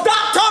 Yeah, so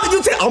stop talking.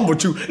 You say I'm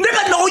with you,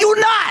 nigga. No, you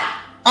not.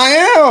 I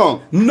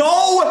am.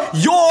 No,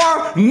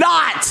 you're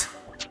not.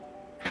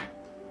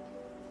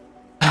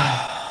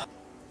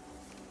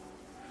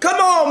 Come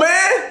on,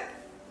 man.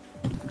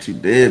 What you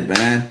did,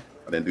 man?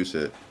 I didn't do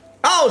shit.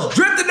 I was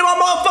drifting to my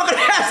motherfucking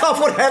ass off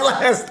on that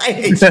last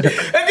stage. If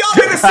y'all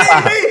niggas see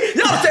me,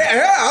 y'all say,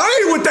 hey,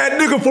 I ain't with that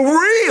nigga for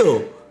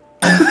real.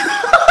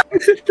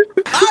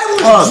 I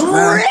was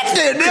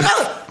drifting, nigga.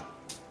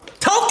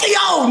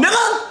 Tokyo,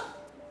 nigga.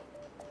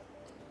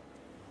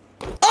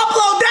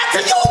 Upload that to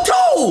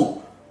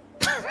YouTube.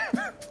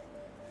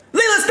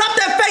 Leland, stop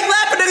that fake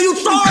laughing, nigga. You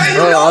sorry,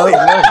 you know it.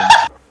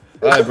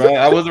 Alright, bro.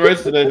 I wasn't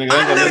racing today, nigga.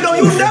 I didn't know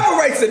you was never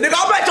racing, nigga.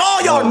 I'll bet to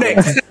all y'all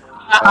next.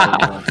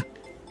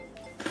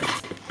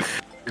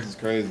 This is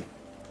crazy.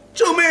 What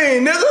you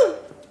mean, nigga?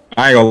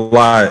 I ain't gonna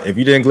lie. If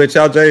you didn't glitch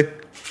out, Jay,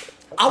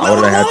 I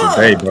would have had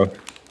today, bro.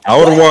 I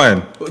would have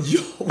won.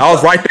 Yo, I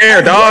was right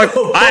there, dog.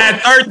 I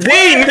had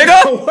 13,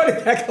 nigga. Where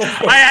did that come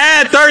from? I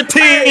had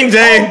 13,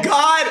 Jay. Oh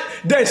God,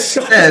 that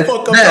shut the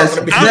fuck up talking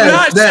to me. I'm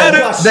not set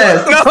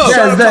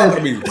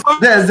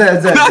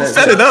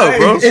it up,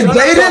 bro.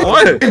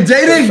 If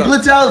Jay didn't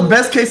glitch out,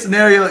 best case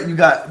scenario, you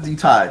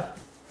tied.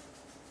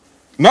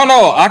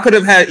 No, I could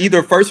have had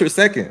either first or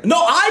second. No,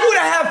 I would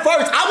have had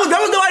first. There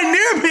was nobody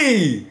near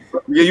me.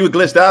 Yeah, you were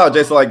glitched out,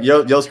 Jay. So like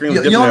your screen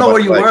was different. You don't know where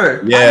you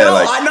were.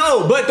 Yeah, I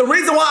know. But the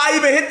reason why I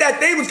even hit that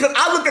thing was because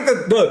I looked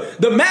at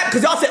the map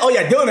because y'all said, "Oh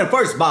yeah, Dylan in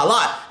first by a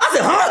lot." I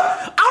said,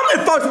 "Huh? I'm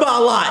in first by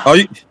a lot." Oh,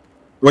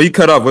 you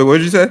cut off. Wait, what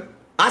did you say?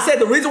 I said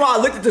the reason why I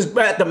looked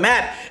at the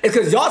map is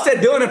because y'all said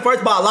Dylan in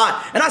first by a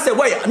lot, and I said,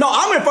 "Wait, no,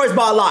 I'm in first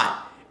by a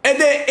lot," and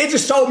then it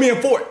just showed me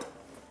in fourth.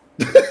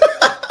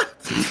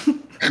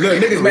 Look,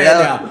 niggas mad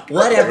now.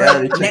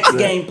 Whatever. Next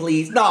game,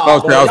 please. Nah,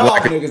 boy, y'all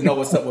niggas know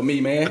what's up with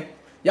me, man.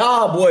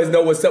 Y'all boys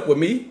know what's up with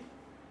me.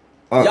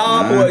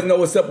 Y'all boys know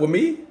what's up with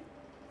me.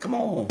 Come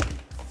on.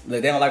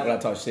 Look, they don't like when I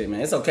talk shit,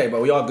 man. It's okay, bro.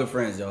 We all good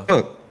friends, y'all.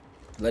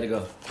 Let it go.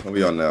 What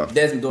we on now?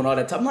 Desmond doing all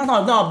that talk.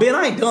 No, Ben,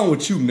 I ain't done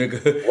with you,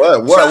 nigga.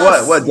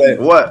 What, Jay?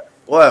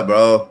 What,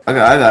 bro? I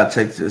gotta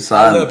take this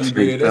side. I love you,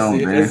 Ben.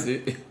 That's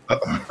it.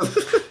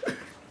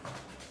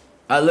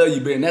 I love you,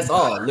 Ben. That's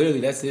all.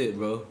 Literally, that's it,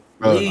 bro.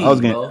 Bro, League, I was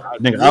getting, bro.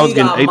 nigga, I was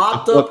getting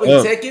mopped up in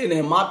Tekken and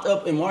then mopped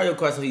up in Mario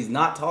Kart, so he's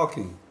not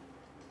talking.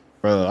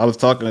 Bro, I was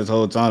talking this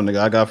whole time, nigga.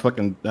 I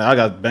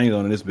got banged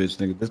on in this bitch,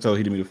 nigga. This told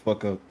heated me the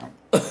fuck up.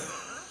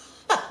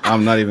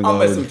 I'm not even going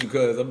to. I'm messing with you,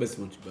 cuz. I'm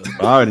messing with you,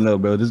 bro. I already know,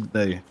 bro. This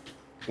day.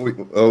 We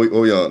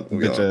on.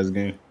 Bitch ass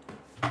game.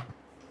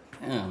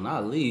 Damn,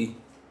 not Lee.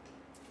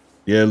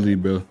 Yeah, Lee,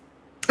 bro.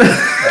 I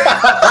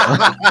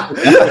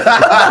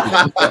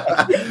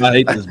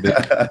hate this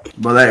bitch.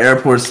 Bro, that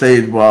airport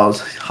stayed while I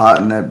was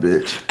hot in that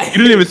bitch. You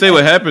didn't even say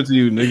what happened to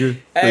you, nigga. So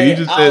Hey, you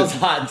just I was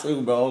hot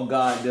too, bro. Oh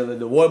God, Dylan.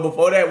 The one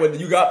before that, when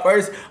you got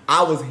first,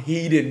 I was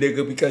heated,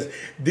 nigga, because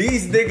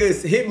these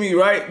niggas hit me,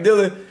 right,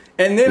 Dylan?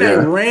 And then they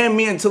ran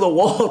me into the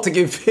wall to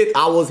get fit.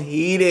 I was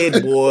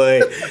heated,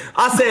 boy.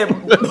 I said,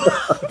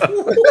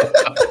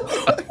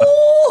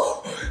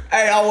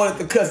 hey, I wanted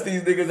to cuss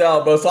these niggas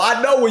out, bro. So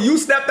I know when you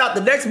stepped out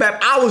the next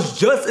map, I was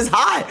just as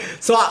high.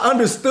 So I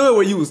understood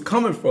where you was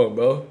coming from,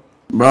 bro.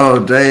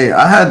 Bro, Jay,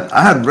 I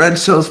had red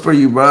shells for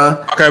you,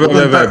 bro. Okay,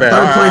 back.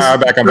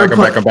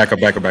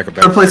 I'm back.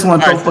 Third place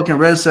want to throw fucking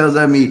red shells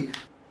at me.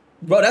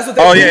 Bro, that's what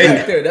they do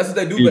back there. That's what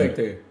they do back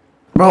there.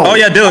 Bro. Oh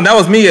yeah, Dylan, that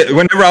was me.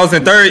 Whenever I was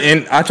in third,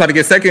 and I tried to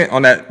get second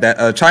on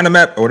that China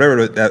map or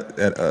whatever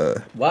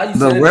that Why you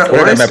saying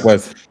whatever that map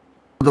was.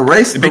 The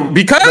race,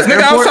 because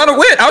nigga, I was trying to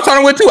win. I was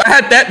trying to win too. I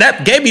had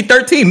that gave me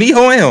 13. Me,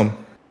 ho, and him.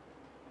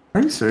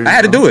 Are you serious? I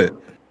had to do it.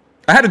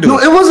 No,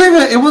 it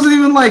wasn't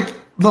even like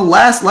the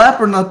last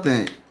lap or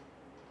nothing.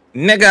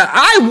 Nigga,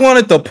 I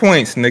wanted the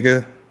points,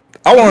 nigga.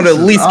 I wanted to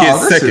at least get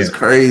second. This is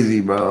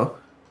crazy, bro.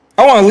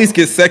 I want to at least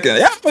get second.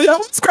 Yeah,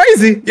 it's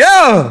crazy.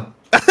 Yeah.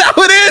 That's how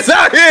it is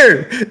out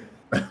here.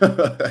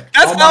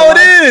 That's how it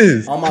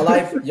is. On my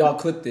life, y'all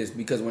clip this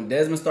because when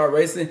Desmond start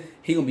racing,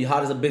 he gonna be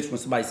hot as a bitch when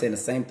somebody saying the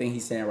same thing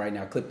he's saying right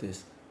now. Clip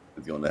this.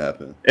 It's gonna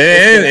happen.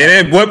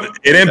 And Big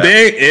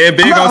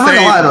gonna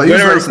say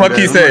whatever the fuck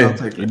he say.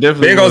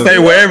 Big gonna say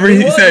whatever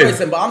he say.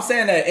 Racing, but I'm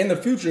saying that in the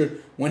future,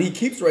 when he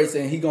keeps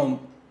racing, he gonna.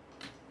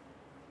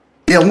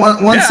 Yeah,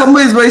 when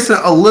somebody's racing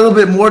a little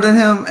bit more than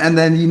him, and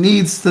then he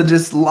needs to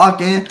just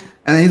lock in.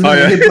 And then he's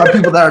gonna get by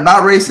people that are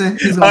not racing.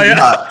 He's gonna be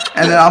hot.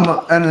 And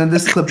then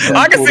this clip.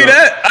 I can see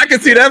that. I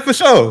can see that for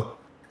sure.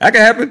 That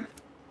can happen.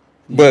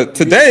 But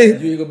today,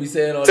 you ain't gonna be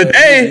saying all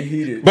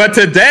today. But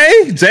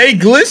today, Jay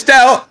glitched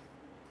out,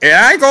 and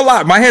I ain't gonna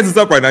lie. My hands is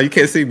up right now. You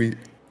can't see me.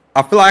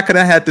 I feel like I could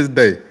have had this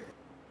day.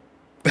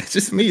 That's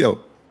just me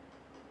though.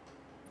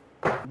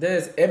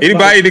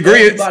 Anybody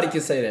agree? Everybody can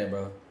say that,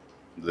 bro.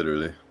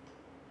 Literally.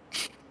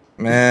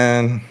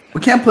 Man, we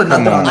can't put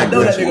nothing on. I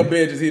know that nigga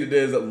Ben just heated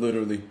theirs up,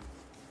 literally.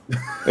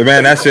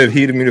 Man, that shit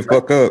heated me the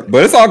fuck up.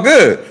 But it's all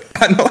good.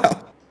 I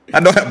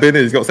know how Ben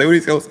is. He's gonna say what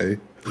he's gonna say.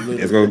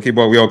 It's gonna keep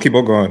on. We all keep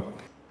on going.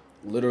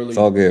 Literally, it's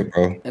all good,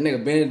 bro. That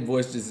nigga Ben's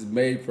voice just is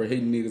made for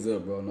hitting niggas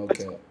up, bro. No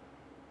cap.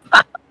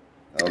 I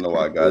don't know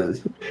why I got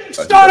it.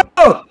 Shut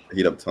up!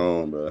 Heat up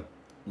tone, bro.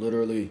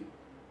 Literally.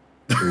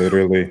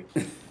 That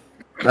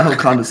was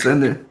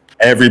condescending.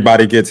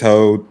 Everybody gets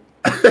hoed.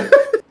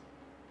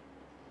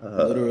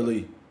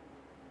 Literally.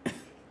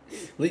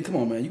 Lee, come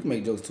on, man. You can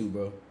make jokes too,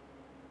 bro.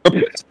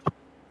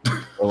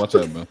 Oh, watch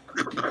out, man.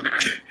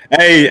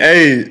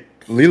 Hey,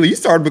 Lily, you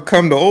started to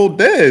become the old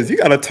Dez. You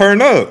gotta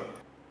turn up.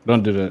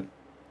 Don't do that.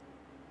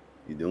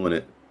 You doing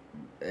it?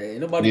 Hey,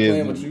 ain't nobody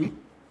playing with you.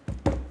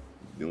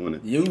 Doing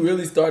it. You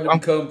really started to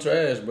become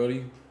trash,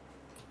 buddy.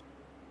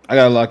 I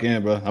gotta lock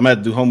in, bro. I'm gonna have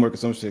to do homework or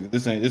some shit.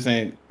 This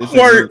ain't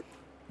work.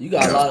 You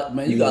got a lot,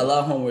 man. You got a lot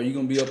of homework. You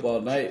gonna be up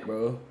all night,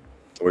 bro.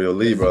 where you'll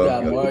leave, bro. You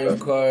got Mario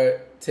Kart,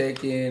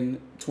 Tekken,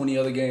 20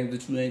 other games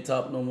that you ain't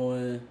top no more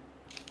in.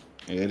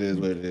 Yeah, it is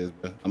what it is,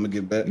 bro. I'm gonna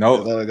get back. Nope.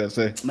 That's all I gotta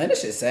say. Man,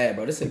 this shit sad,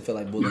 bro. This shit feel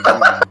like bullying.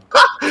 I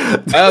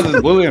was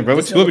just bullying, bro.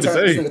 What you want me to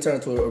say? This nigga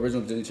turned into an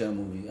original Disney Channel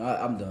movie.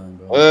 I'm done,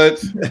 bro.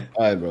 What?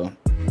 All right, bro.